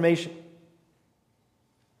the Reformation.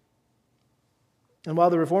 And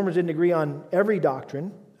while the Reformers didn't agree on every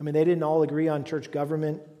doctrine, they didn't all agree on church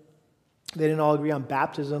government, they didn't all agree on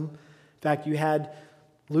baptism. In fact, you had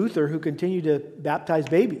Luther who continued to baptize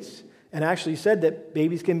babies, and actually said that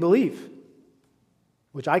babies can believe,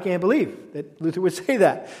 which I can't believe that Luther would say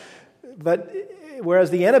that. But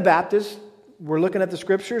whereas the Anabaptists were looking at the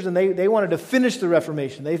Scriptures and they wanted to finish the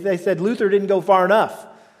Reformation. They said Luther didn't go far enough.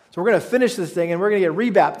 So we're going to finish this thing and we're going to get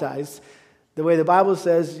rebaptized. The way the Bible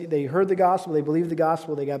says, they heard the gospel, they believed the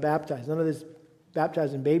gospel, they got baptized. None of this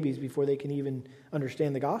baptizing babies before they can even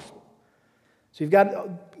understand the gospel. So you've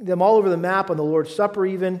got them all over the map on the Lord's Supper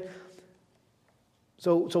even.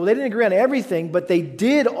 So they didn't agree on everything, but they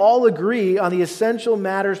did all agree on the essential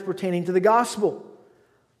matters pertaining to the gospel.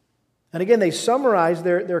 And again, they summarized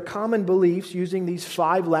their common beliefs using these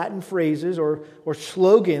 5 Latin phrases or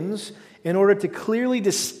slogans in order to clearly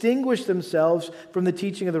distinguish themselves from the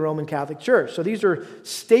teaching of the Roman Catholic Church. So these are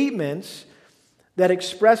statements that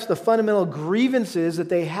express the fundamental grievances that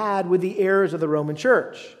they had with the errors of the Roman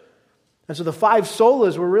Church. And so the 5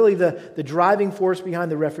 solas were really the driving force behind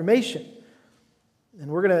the Reformation. And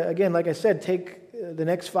we're going to, again, like I said, take the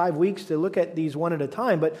next 5 weeks to look at these one at a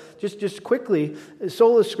time. But just quickly,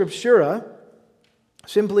 Sola Scriptura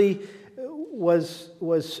simply was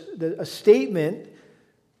a statement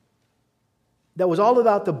that was all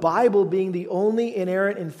about the Bible being the only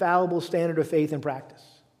inerrant, infallible standard of faith and practice.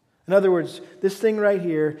 In other words, this thing right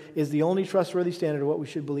here is the only trustworthy standard of what we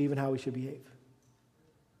should believe and how we should behave.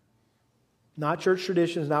 Not church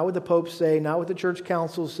traditions, not what the popes say, not what the church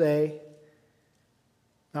councils say,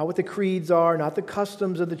 not what the creeds are, not the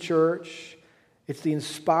customs of the church. It's the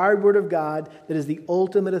inspired Word of God that is the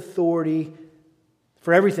ultimate authority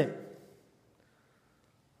for everything.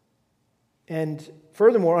 And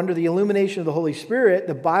furthermore, under the illumination of the Holy Spirit,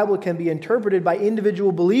 the Bible can be interpreted by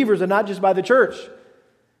individual believers and not just by the church.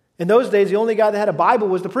 In those days, the only guy that had a Bible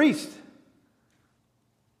was the priest.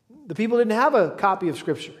 The people didn't have a copy of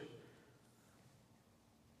Scripture.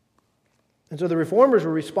 And so the Reformers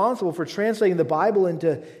were responsible for translating the Bible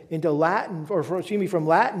into Latin, from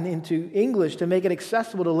Latin into English to make it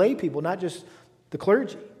accessible to lay people, not just the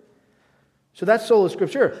clergy. So that's sola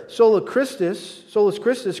scriptura. Sola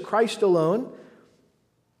Christus, Christ alone.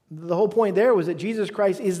 The whole point there was that Jesus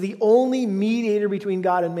Christ is the only mediator between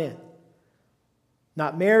God and man.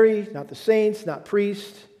 Not Mary, not the saints, not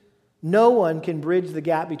priests. No one can bridge the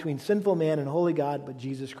gap between sinful man and holy God but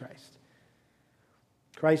Jesus Christ.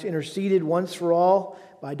 Christ interceded once for all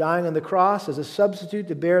by dying on the cross as a substitute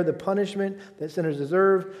to bear the punishment that sinners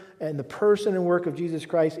deserve, and the person and work of Jesus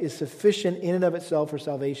Christ is sufficient in and of itself for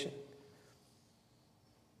salvation.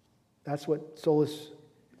 That's what solus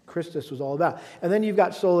Christus was all about. And then you've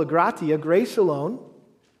got sola gratia, grace alone.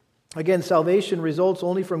 Again, salvation results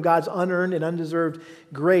only from God's unearned and undeserved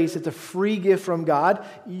grace. It's a free gift from God.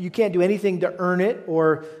 You can't do anything to earn it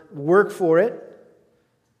or work for it.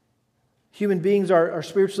 Human beings are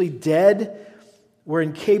spiritually dead. We're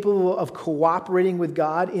incapable of cooperating with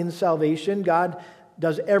God in salvation. God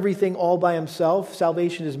does everything all by himself.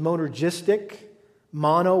 Salvation is monergistic,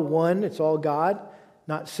 mono, one. It's all God,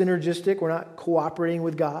 not synergistic. We're not cooperating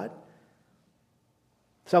with God.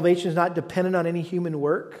 Salvation is not dependent on any human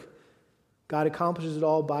work. God accomplishes it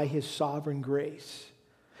all by his sovereign grace.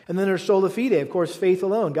 And then there's sola fide, of course, faith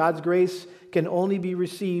alone. God's grace can only be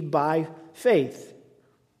received by faith.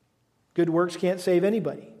 Good works can't save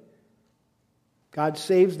anybody. God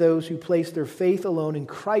saves those who place their faith alone in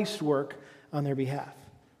Christ's work on their behalf.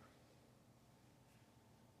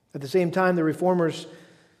 At the same time, the Reformers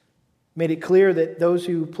made it clear that those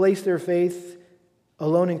who place their faith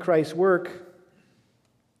alone in Christ's work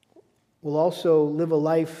will also live a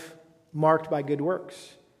life marked by good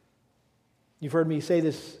works. You've heard me say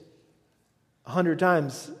this 100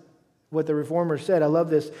 times, what the Reformers said. I love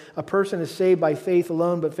this. A person is saved by faith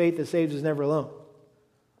alone, but faith that saves is never alone.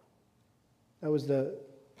 That was the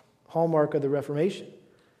hallmark of the Reformation.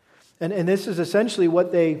 And this is essentially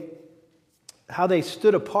how they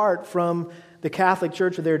stood apart from the Catholic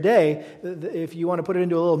Church of their day. If you want to put it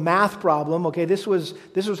into a little math problem, okay, this was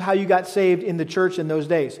how you got saved in the church in those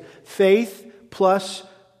days. Faith plus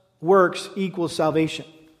works equals salvation.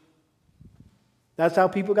 That's how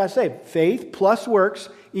people got saved. Faith plus works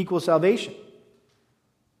equals salvation.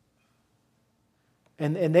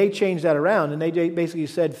 And they changed that around, and they basically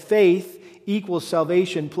said faith equals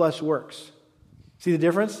salvation plus works. See the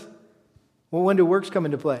difference? Well, when do works come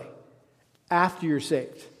into play? After you're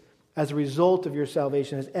saved. As a result of your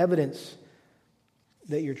salvation, as evidence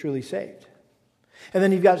that you're truly saved. And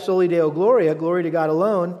then you've got soli deo gloria, glory to God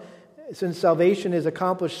alone. Since salvation is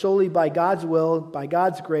accomplished solely by God's will, by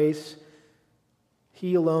God's grace,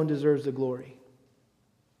 he alone deserves the glory.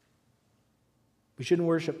 We shouldn't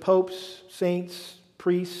worship popes, saints,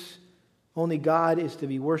 priests. Only God is to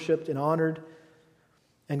be worshiped and honored.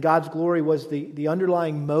 And God's glory was the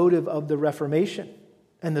underlying motive of the Reformation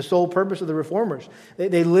and the sole purpose of the Reformers.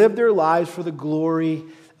 They lived their lives for the glory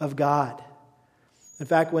of God. In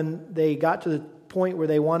fact, when they got to the point where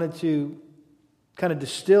they wanted to kind of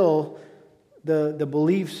distill the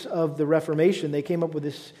beliefs of the Reformation, they came up with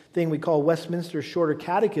this thing we call Westminster Shorter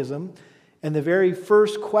Catechism. And the very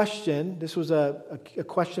first question, this was a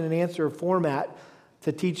question and answer format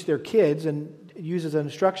to teach their kids and use as an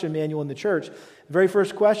instruction manual in the church. The very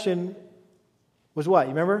first question was what?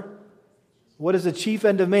 You remember? What is the chief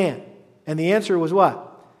end of man? And the answer was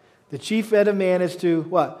what? The chief end of man is to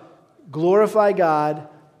what? Glorify God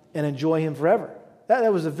and enjoy him forever.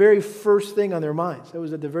 That was the very first thing on their minds. That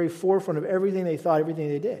was at the very forefront of everything they thought, everything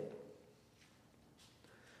they did.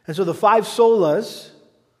 And so the 5 solas,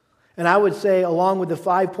 and I would say along with the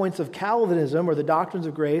 5 points of Calvinism or the doctrines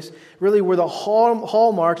of grace, really were the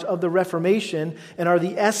hallmarks of the Reformation and are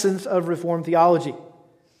the essence of Reformed theology.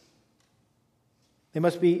 They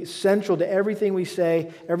must be central to everything we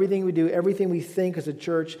say, everything we do, everything we think as a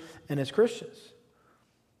church and as Christians.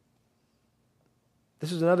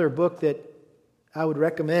 This is another book that I would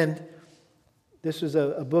recommend. This is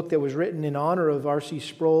a book that was written in honor of R.C.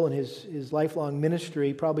 Sproul and his lifelong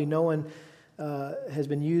ministry. Probably no one has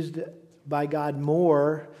been used by God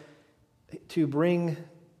more to bring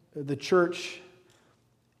the church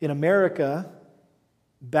in America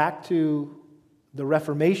back to the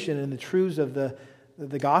Reformation and the truths of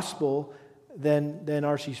the gospel than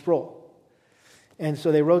R.C. Sproul. And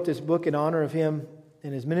so they wrote this book in honor of him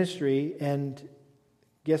and his ministry, and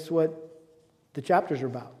guess what the chapters are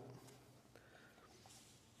about?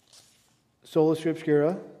 Sola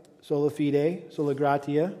Scriptura, sola fide, sola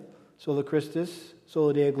gratia, sola Christus,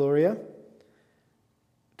 sola deo gloria,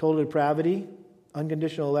 total depravity,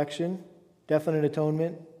 unconditional election, definite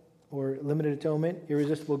atonement or limited atonement,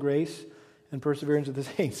 irresistible grace, and perseverance of the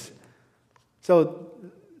saints. So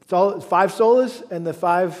it's 5 solas and the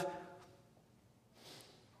 5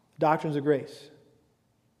 doctrines of grace.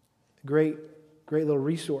 Great little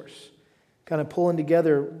resource, kind of pulling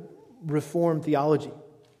together Reformed theology.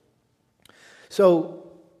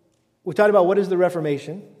 So we talked about what is the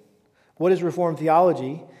Reformation, what is Reformed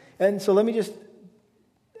theology, and so let me just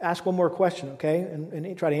ask one more question, okay,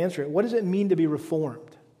 and try to answer it. What does it mean to be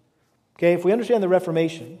Reformed? Okay, if we understand the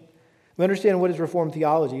Reformation, we understand what is Reformed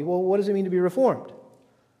theology. Well, what does it mean to be Reformed?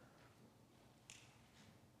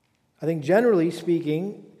 I think generally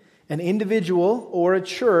speaking, an individual or a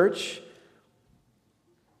church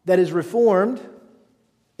that is Reformed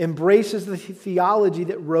embraces the theology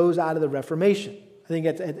that rose out of the Reformation. I think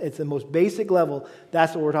it's the most basic level.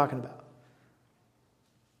 That's what we're talking about.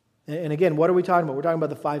 And again, what are we talking about? We're talking about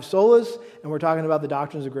the five solas, and we're talking about the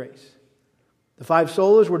doctrines of grace. The five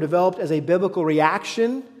solas were developed as a biblical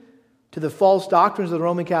reaction to the false doctrines of the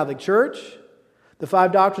Roman Catholic Church. The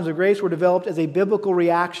five doctrines of grace were developed as a biblical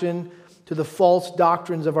reaction to the false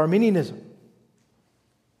doctrines of Arminianism.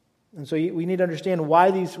 And so we need to understand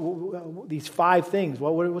why these five things.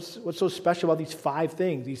 What's so special about these five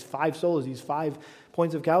things, these five solas, these 5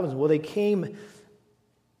 points of Calvinism? Well, they came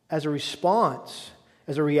as a response,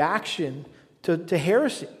 as a reaction to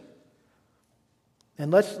heresy. And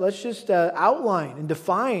let's just outline and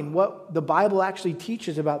define what the Bible actually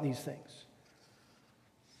teaches about these things.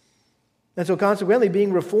 And so consequently,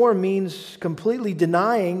 being Reformed means completely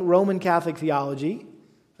denying Roman Catholic theology,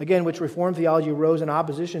 again, which Reformed theology rose in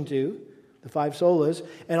opposition to, the five solas,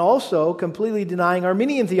 and also completely denying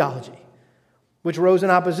Arminian theology, which rose in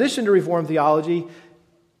opposition to Reformed theology,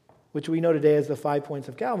 which we know today as the 5 points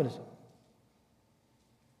of Calvinism.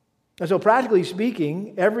 And so practically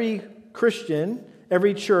speaking, every Christian,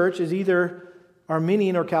 every church is either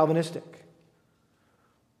Arminian or Calvinistic.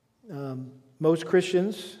 Most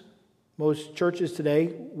Christians, most churches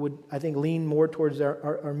today would, I think, lean more towards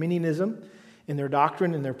their Arminianism in their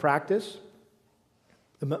doctrine and their practice.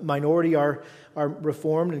 The minority are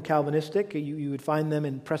Reformed and Calvinistic. You would find them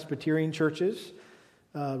in Presbyterian churches,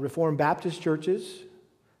 Reformed Baptist churches,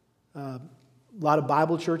 a lot of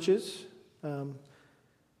Bible churches. Now,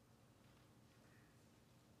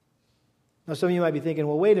 some of you might be thinking,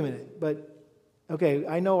 well, wait a minute, but okay,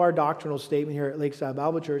 I know our doctrinal statement here at Lakeside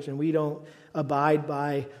Bible Church, and we don't abide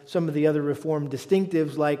by some of the other Reformed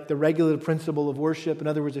distinctives like the regulative principle of worship. In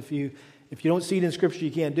other words, if you don't see it in Scripture,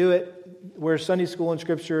 you can't do it. We're Sunday school in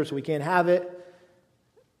Scripture, so we can't have it.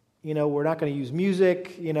 You know, we're not going to use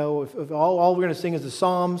music. You know, if all we're going to sing is the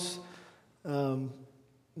Psalms,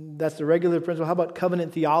 that's the regulative principle. How about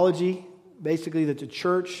covenant theology? Basically, that the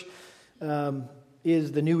church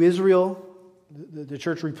is the new Israel. The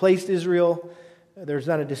church replaced Israel. There's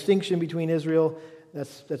not a distinction between Israel.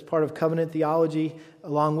 That's part of covenant theology.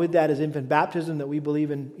 Along with that is infant baptism, that we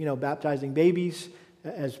believe in, baptizing babies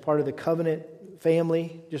as part of the covenant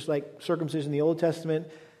family, just like circumcision in the Old Testament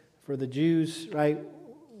for the Jews, right?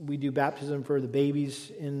 We do baptism for the babies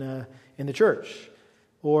in the church.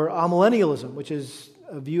 Or amillennialism, which is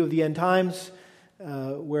a view of the end times,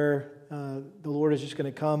 where the Lord is just going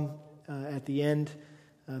to come at the end.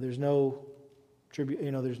 There's no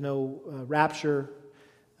rapture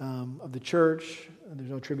of the church. There's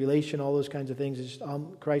no tribulation, all those kinds of things. It's just,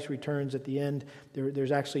 Christ returns at the end.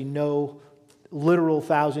 There's actually no literal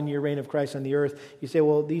 1,000-year reign of Christ on the earth. You say,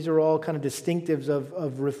 well, these are all kind of distinctives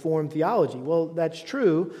of Reformed theology. Well, that's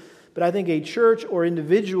true, but I think a church or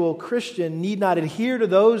individual Christian need not adhere to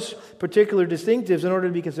those particular distinctives in order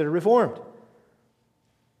to be considered Reformed.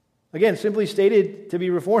 Again, simply stated, to be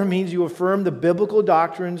Reformed means you affirm the biblical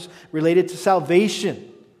doctrines related to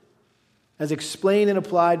salvation as explained and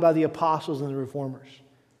applied by the apostles and the Reformers.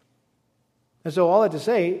 And so all that to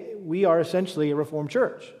say, we are essentially a Reformed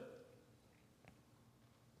church.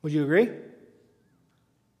 Would you agree?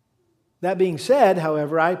 That being said,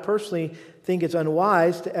 however, I personally think it's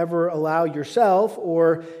unwise to ever allow yourself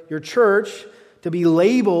or your church to be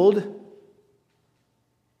labeled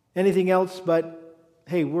anything else but,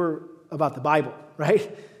 hey, we're about the Bible, right?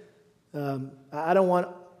 I don't want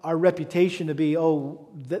our reputation to be,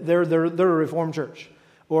 they're a Reformed church,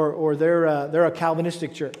 or they're a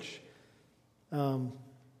Calvinistic church.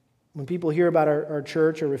 When people hear about our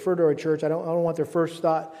church or refer to our church, I don't want their first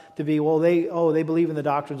thought to be, they believe in the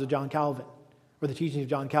doctrines of John Calvin or the teachings of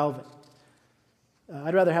John Calvin.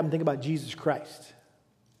 I'd rather have them think about Jesus Christ.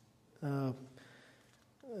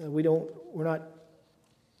 We're not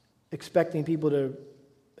expecting people to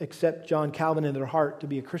accept John Calvin in their heart to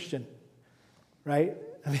be a Christian, right?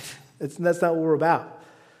 I mean, that's not what we're about.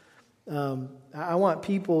 I want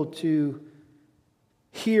people to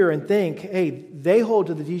hear and think, hey, they hold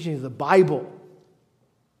to the teachings of the Bible.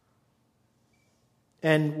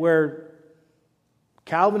 And where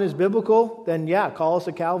Calvin is biblical, then yeah, call us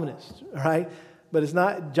a Calvinist, right? But it's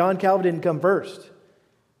not, John Calvin didn't come first.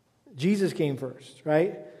 Jesus came first,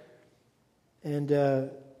 right? And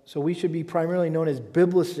so we should be primarily known as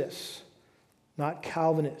biblicists, not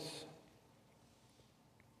Calvinists.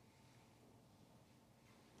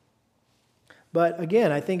 But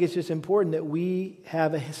again, I think it's just important that we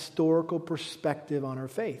have a historical perspective on our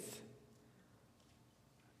faith.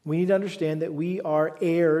 We need to understand that we are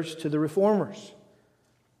heirs to the Reformers.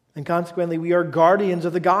 And consequently, we are guardians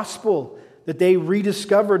of the gospel that they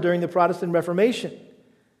rediscovered during the Protestant Reformation.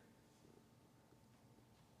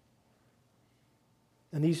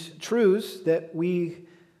 And these truths that we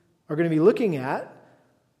are going to be looking at,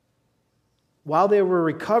 while they were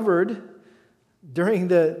recovered during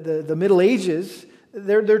the Middle Ages,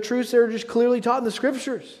 they're truths that are just clearly taught in the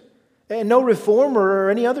Scriptures. And no reformer or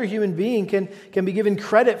any other human being can be given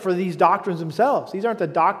credit for these doctrines themselves. These aren't the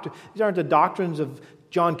doctrines of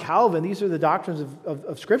John Calvin. These are the doctrines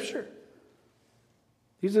of Scripture.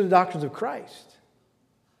 These are the doctrines of Christ.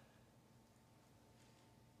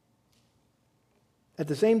 At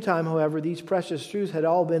the same time, however, these precious truths had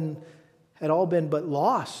all been but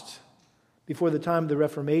lost before the time of the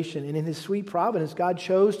Reformation. And in His sweet providence, God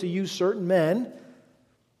chose to use certain men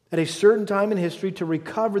at a certain time in history to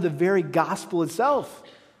recover the very gospel itself.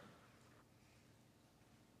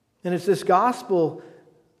 And it's this gospel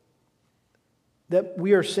that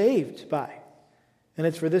we are saved by. And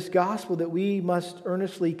it's for this gospel that we must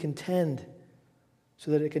earnestly contend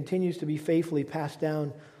so that it continues to be faithfully passed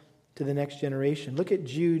down to the next generation. Look at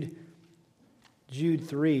Jude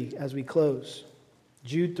 3 as we close.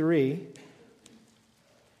 Jude 3.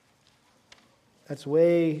 That's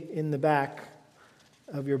way in the back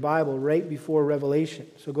of your Bible, right before Revelation.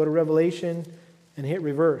 So go to Revelation and hit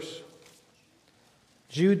reverse.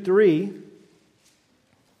 Jude 3.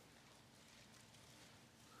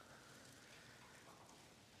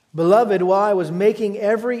 Beloved, while I was making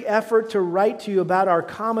every effort to write to you about our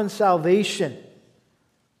common salvation.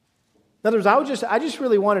 In other words, I just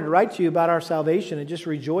really wanted to write to you about our salvation and just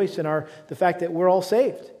rejoice in the fact that we're all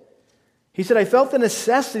saved. He said, I felt the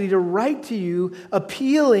necessity to write to you,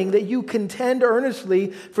 appealing that you contend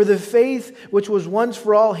earnestly for the faith which was once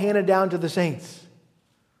for all handed down to the saints.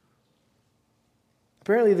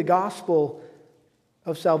 Apparently, the gospel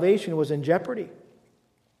of salvation was in jeopardy.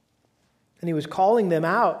 And he was calling them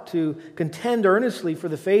out to contend earnestly for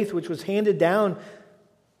the faith which was handed down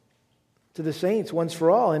to the saints once for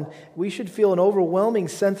all. And we should feel an overwhelming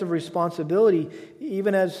sense of responsibility,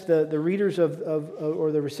 even as the readers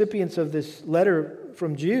or the recipients of this letter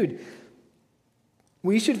from Jude.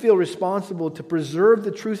 We should feel responsible to preserve the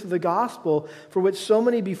truth of the gospel for which so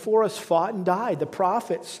many before us fought and died, the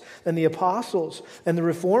prophets and the apostles and the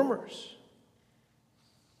reformers.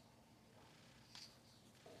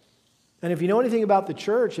 And if you know anything about the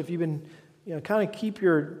church, if you've been, kind of keep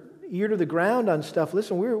your ear to the ground on stuff,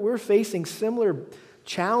 listen, we're facing similar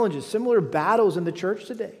challenges, similar battles in the church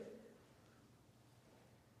today.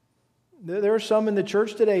 There are some in the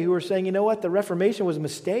church today who are saying, you know what, the Reformation was a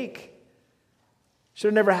mistake. Should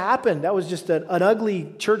have never happened. That was just an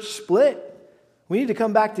ugly church split. We need to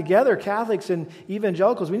come back together, Catholics and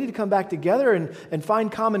evangelicals. We need to come back together and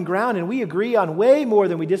find common ground, and we agree on way more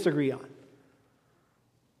than we disagree on.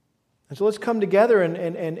 And so let's come together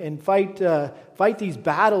and fight these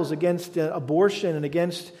battles against abortion and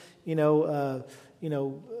against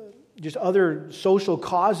just other social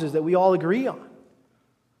causes that we all agree on.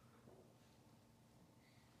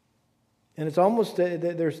 And it's almost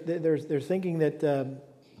they're thinking that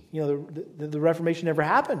the Reformation never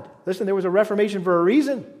happened. Listen, there was a Reformation for a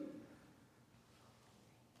reason.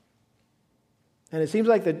 And it seems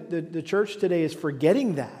like the church today is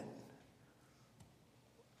forgetting that.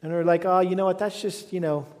 And they're like, oh, you know what, that's just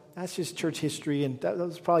church history, and that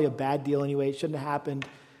was probably a bad deal anyway. It shouldn't have happened.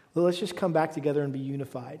 Well, let's just come back together and be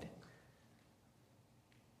unified.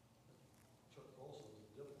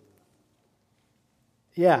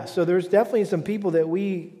 Yeah, so there's definitely some people that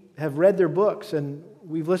we have read their books, and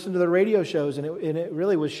we've listened to their radio shows, and it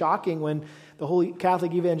really was shocking when the whole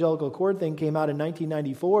Catholic Evangelical Accord thing came out in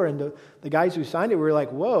 1994, and the guys who signed it were like,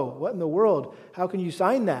 whoa, what in the world? How can you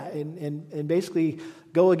sign that? And basically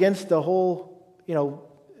go against the whole,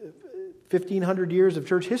 1,500 years of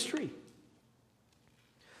church history.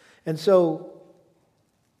 And so,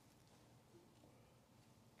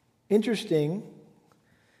 interesting,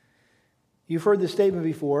 you've heard this statement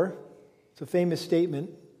before. It's a famous statement.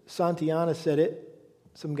 Santayana said it.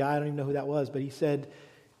 Some guy, I don't even know who that was, but he said,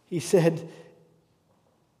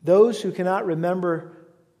 those who cannot remember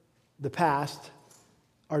the past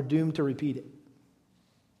are doomed to repeat it.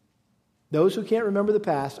 Those who can't remember the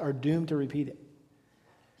past are doomed to repeat it.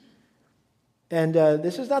 And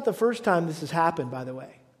this is not the first time this has happened, by the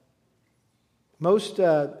way. Most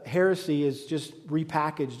heresy is just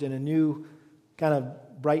repackaged in a new kind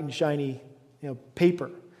of bright and shiny,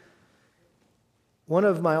 paper. One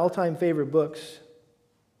of my all-time favorite books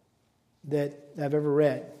that I've ever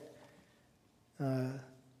read,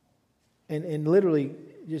 and literally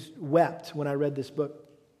just wept when I read this book.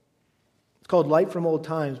 It's called Light from Old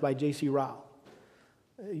Times by J.C. Ryle.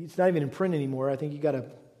 It's not even in print anymore. I think you got to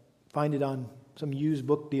find it on some used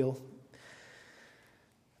book deal.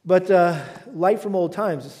 But Light from Old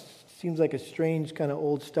Times, it's seems like a strange kind of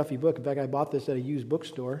old stuffy book. In fact, I bought this at a used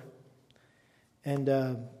bookstore. And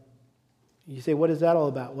you say, what is that all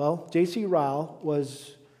about? Well, J.C. Ryle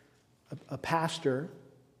was a pastor,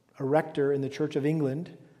 a rector in the Church of England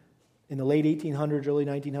in the late 1800s, early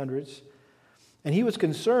 1900s. And he was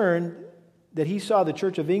concerned that he saw the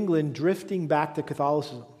Church of England drifting back to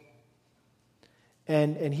Catholicism.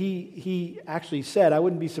 And he actually said, I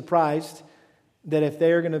wouldn't be surprised that if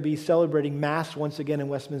they're going to be celebrating Mass once again in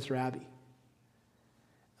Westminster Abbey.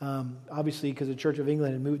 Obviously, because the Church of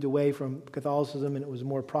England had moved away from Catholicism and it was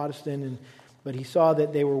more Protestant. But he saw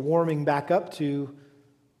that they were warming back up to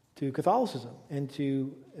Catholicism and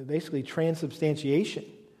to basically transubstantiation.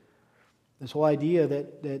 This whole idea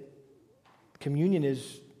that communion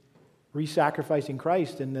is re-sacrificing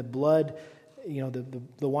Christ, and the blood,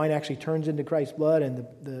 the wine actually turns into Christ's blood, and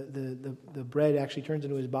the bread actually turns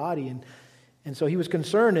into his body. And so he was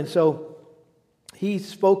concerned, and so he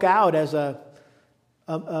spoke out as a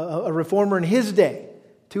reformer in his day,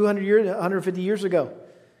 150 years ago.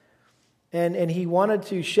 And he wanted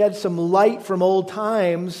to shed some light from old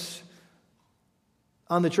times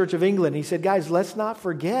on the Church of England. He said, guys, let's not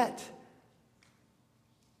forget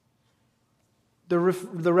the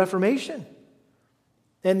Reformation.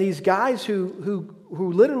 And these guys who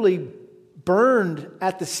literally burned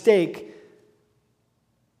at the stake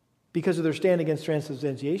because of their stand against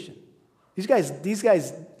transubstantiation. These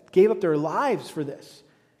guys gave up their lives for this.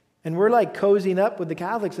 And we're like cozying up with the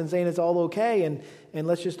Catholics and saying it's all okay and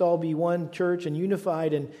let's just all be one church and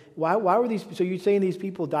unified. And why were these? So you're saying these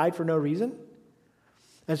people died for no reason?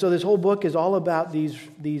 And so this whole book is all about these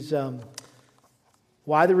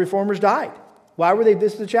why the reformers died. Why were they?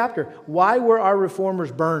 This is the chapter. Why were our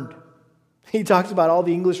reformers burned? He talks about all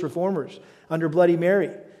the English reformers under Bloody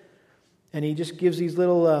Mary. And he just gives these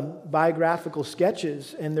little biographical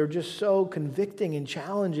sketches, and they're just so convicting and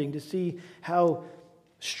challenging to see how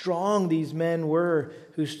strong these men were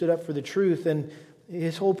who stood up for the truth. And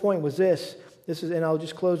his whole point was this is, and I'll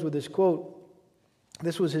just close with this quote.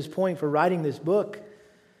 This was his point for writing this book.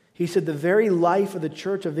 He said, the very life of the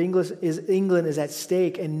Church of England is at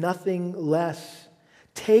stake and nothing less.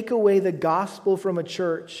 Take away the gospel from a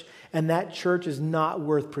church, and that church is not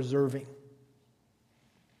worth preserving.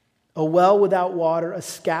 A well without water, a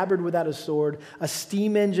scabbard without a sword, a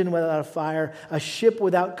steam engine without a fire, a ship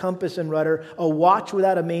without compass and rudder, a watch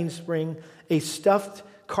without a mainspring, a stuffed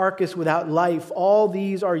carcass without life. All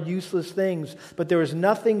these are useless things, but there is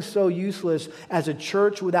nothing so useless as a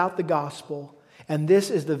church without the gospel. And this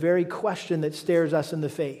is the very question that stares us in the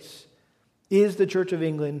face. Is the Church of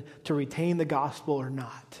England to retain the gospel or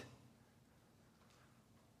not?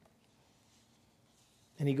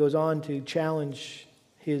 And he goes on to challenge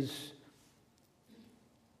his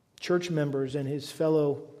church members and his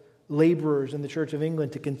fellow laborers in the Church of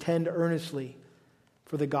England to contend earnestly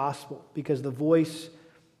for the gospel, because the voice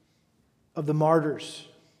of the martyrs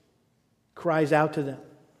cries out to them.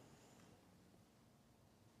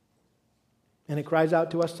 And it cries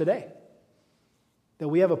out to us today that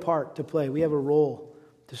we have a part to play. We have a role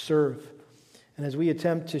to serve. And as we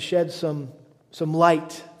attempt to shed some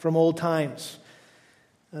light from old times,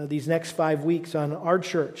 these next 5 weeks on our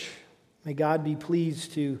church, may God be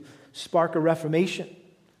pleased to spark a reformation,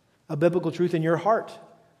 a biblical truth in your heart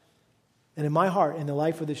and in my heart, in the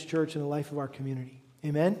life of this church and the life of our community.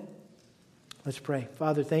 Amen? Let's pray.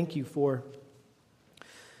 Father, thank you for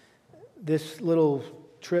this little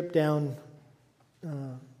trip down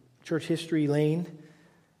church history lane.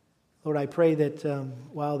 Lord, I pray that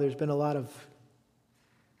while there's been a lot of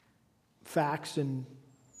facts and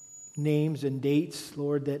names and dates,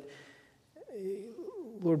 Lord, that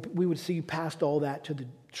we would see past all that to the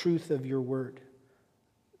truth of your word,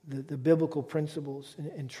 the biblical principles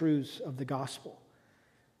and truths of the gospel.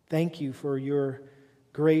 Thank you for your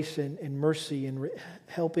grace and mercy in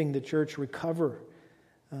helping the church recover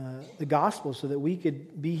the gospel so that we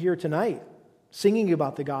could be here tonight singing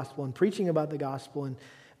about the gospel and preaching about the gospel. And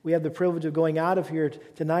we have the privilege of going out of here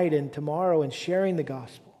tonight and tomorrow and sharing the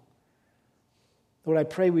gospel. Lord, I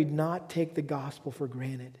pray we'd not take the gospel for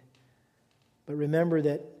granted, but remember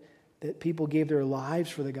that people gave their lives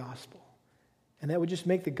for the gospel. And that would just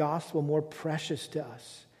make the gospel more precious to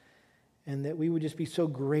us. And that we would just be so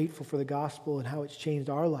grateful for the gospel and how it's changed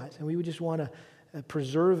our lives. And we would just want to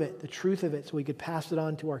preserve it, the truth of it, so we could pass it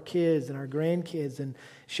on to our kids and our grandkids and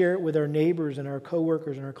share it with our neighbors and our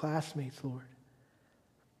coworkers and our classmates, Lord.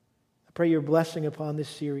 I pray your blessing upon this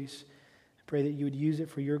series. I pray that you would use it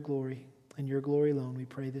for your glory and your glory alone. We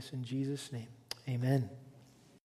pray this in Jesus' name. Amen.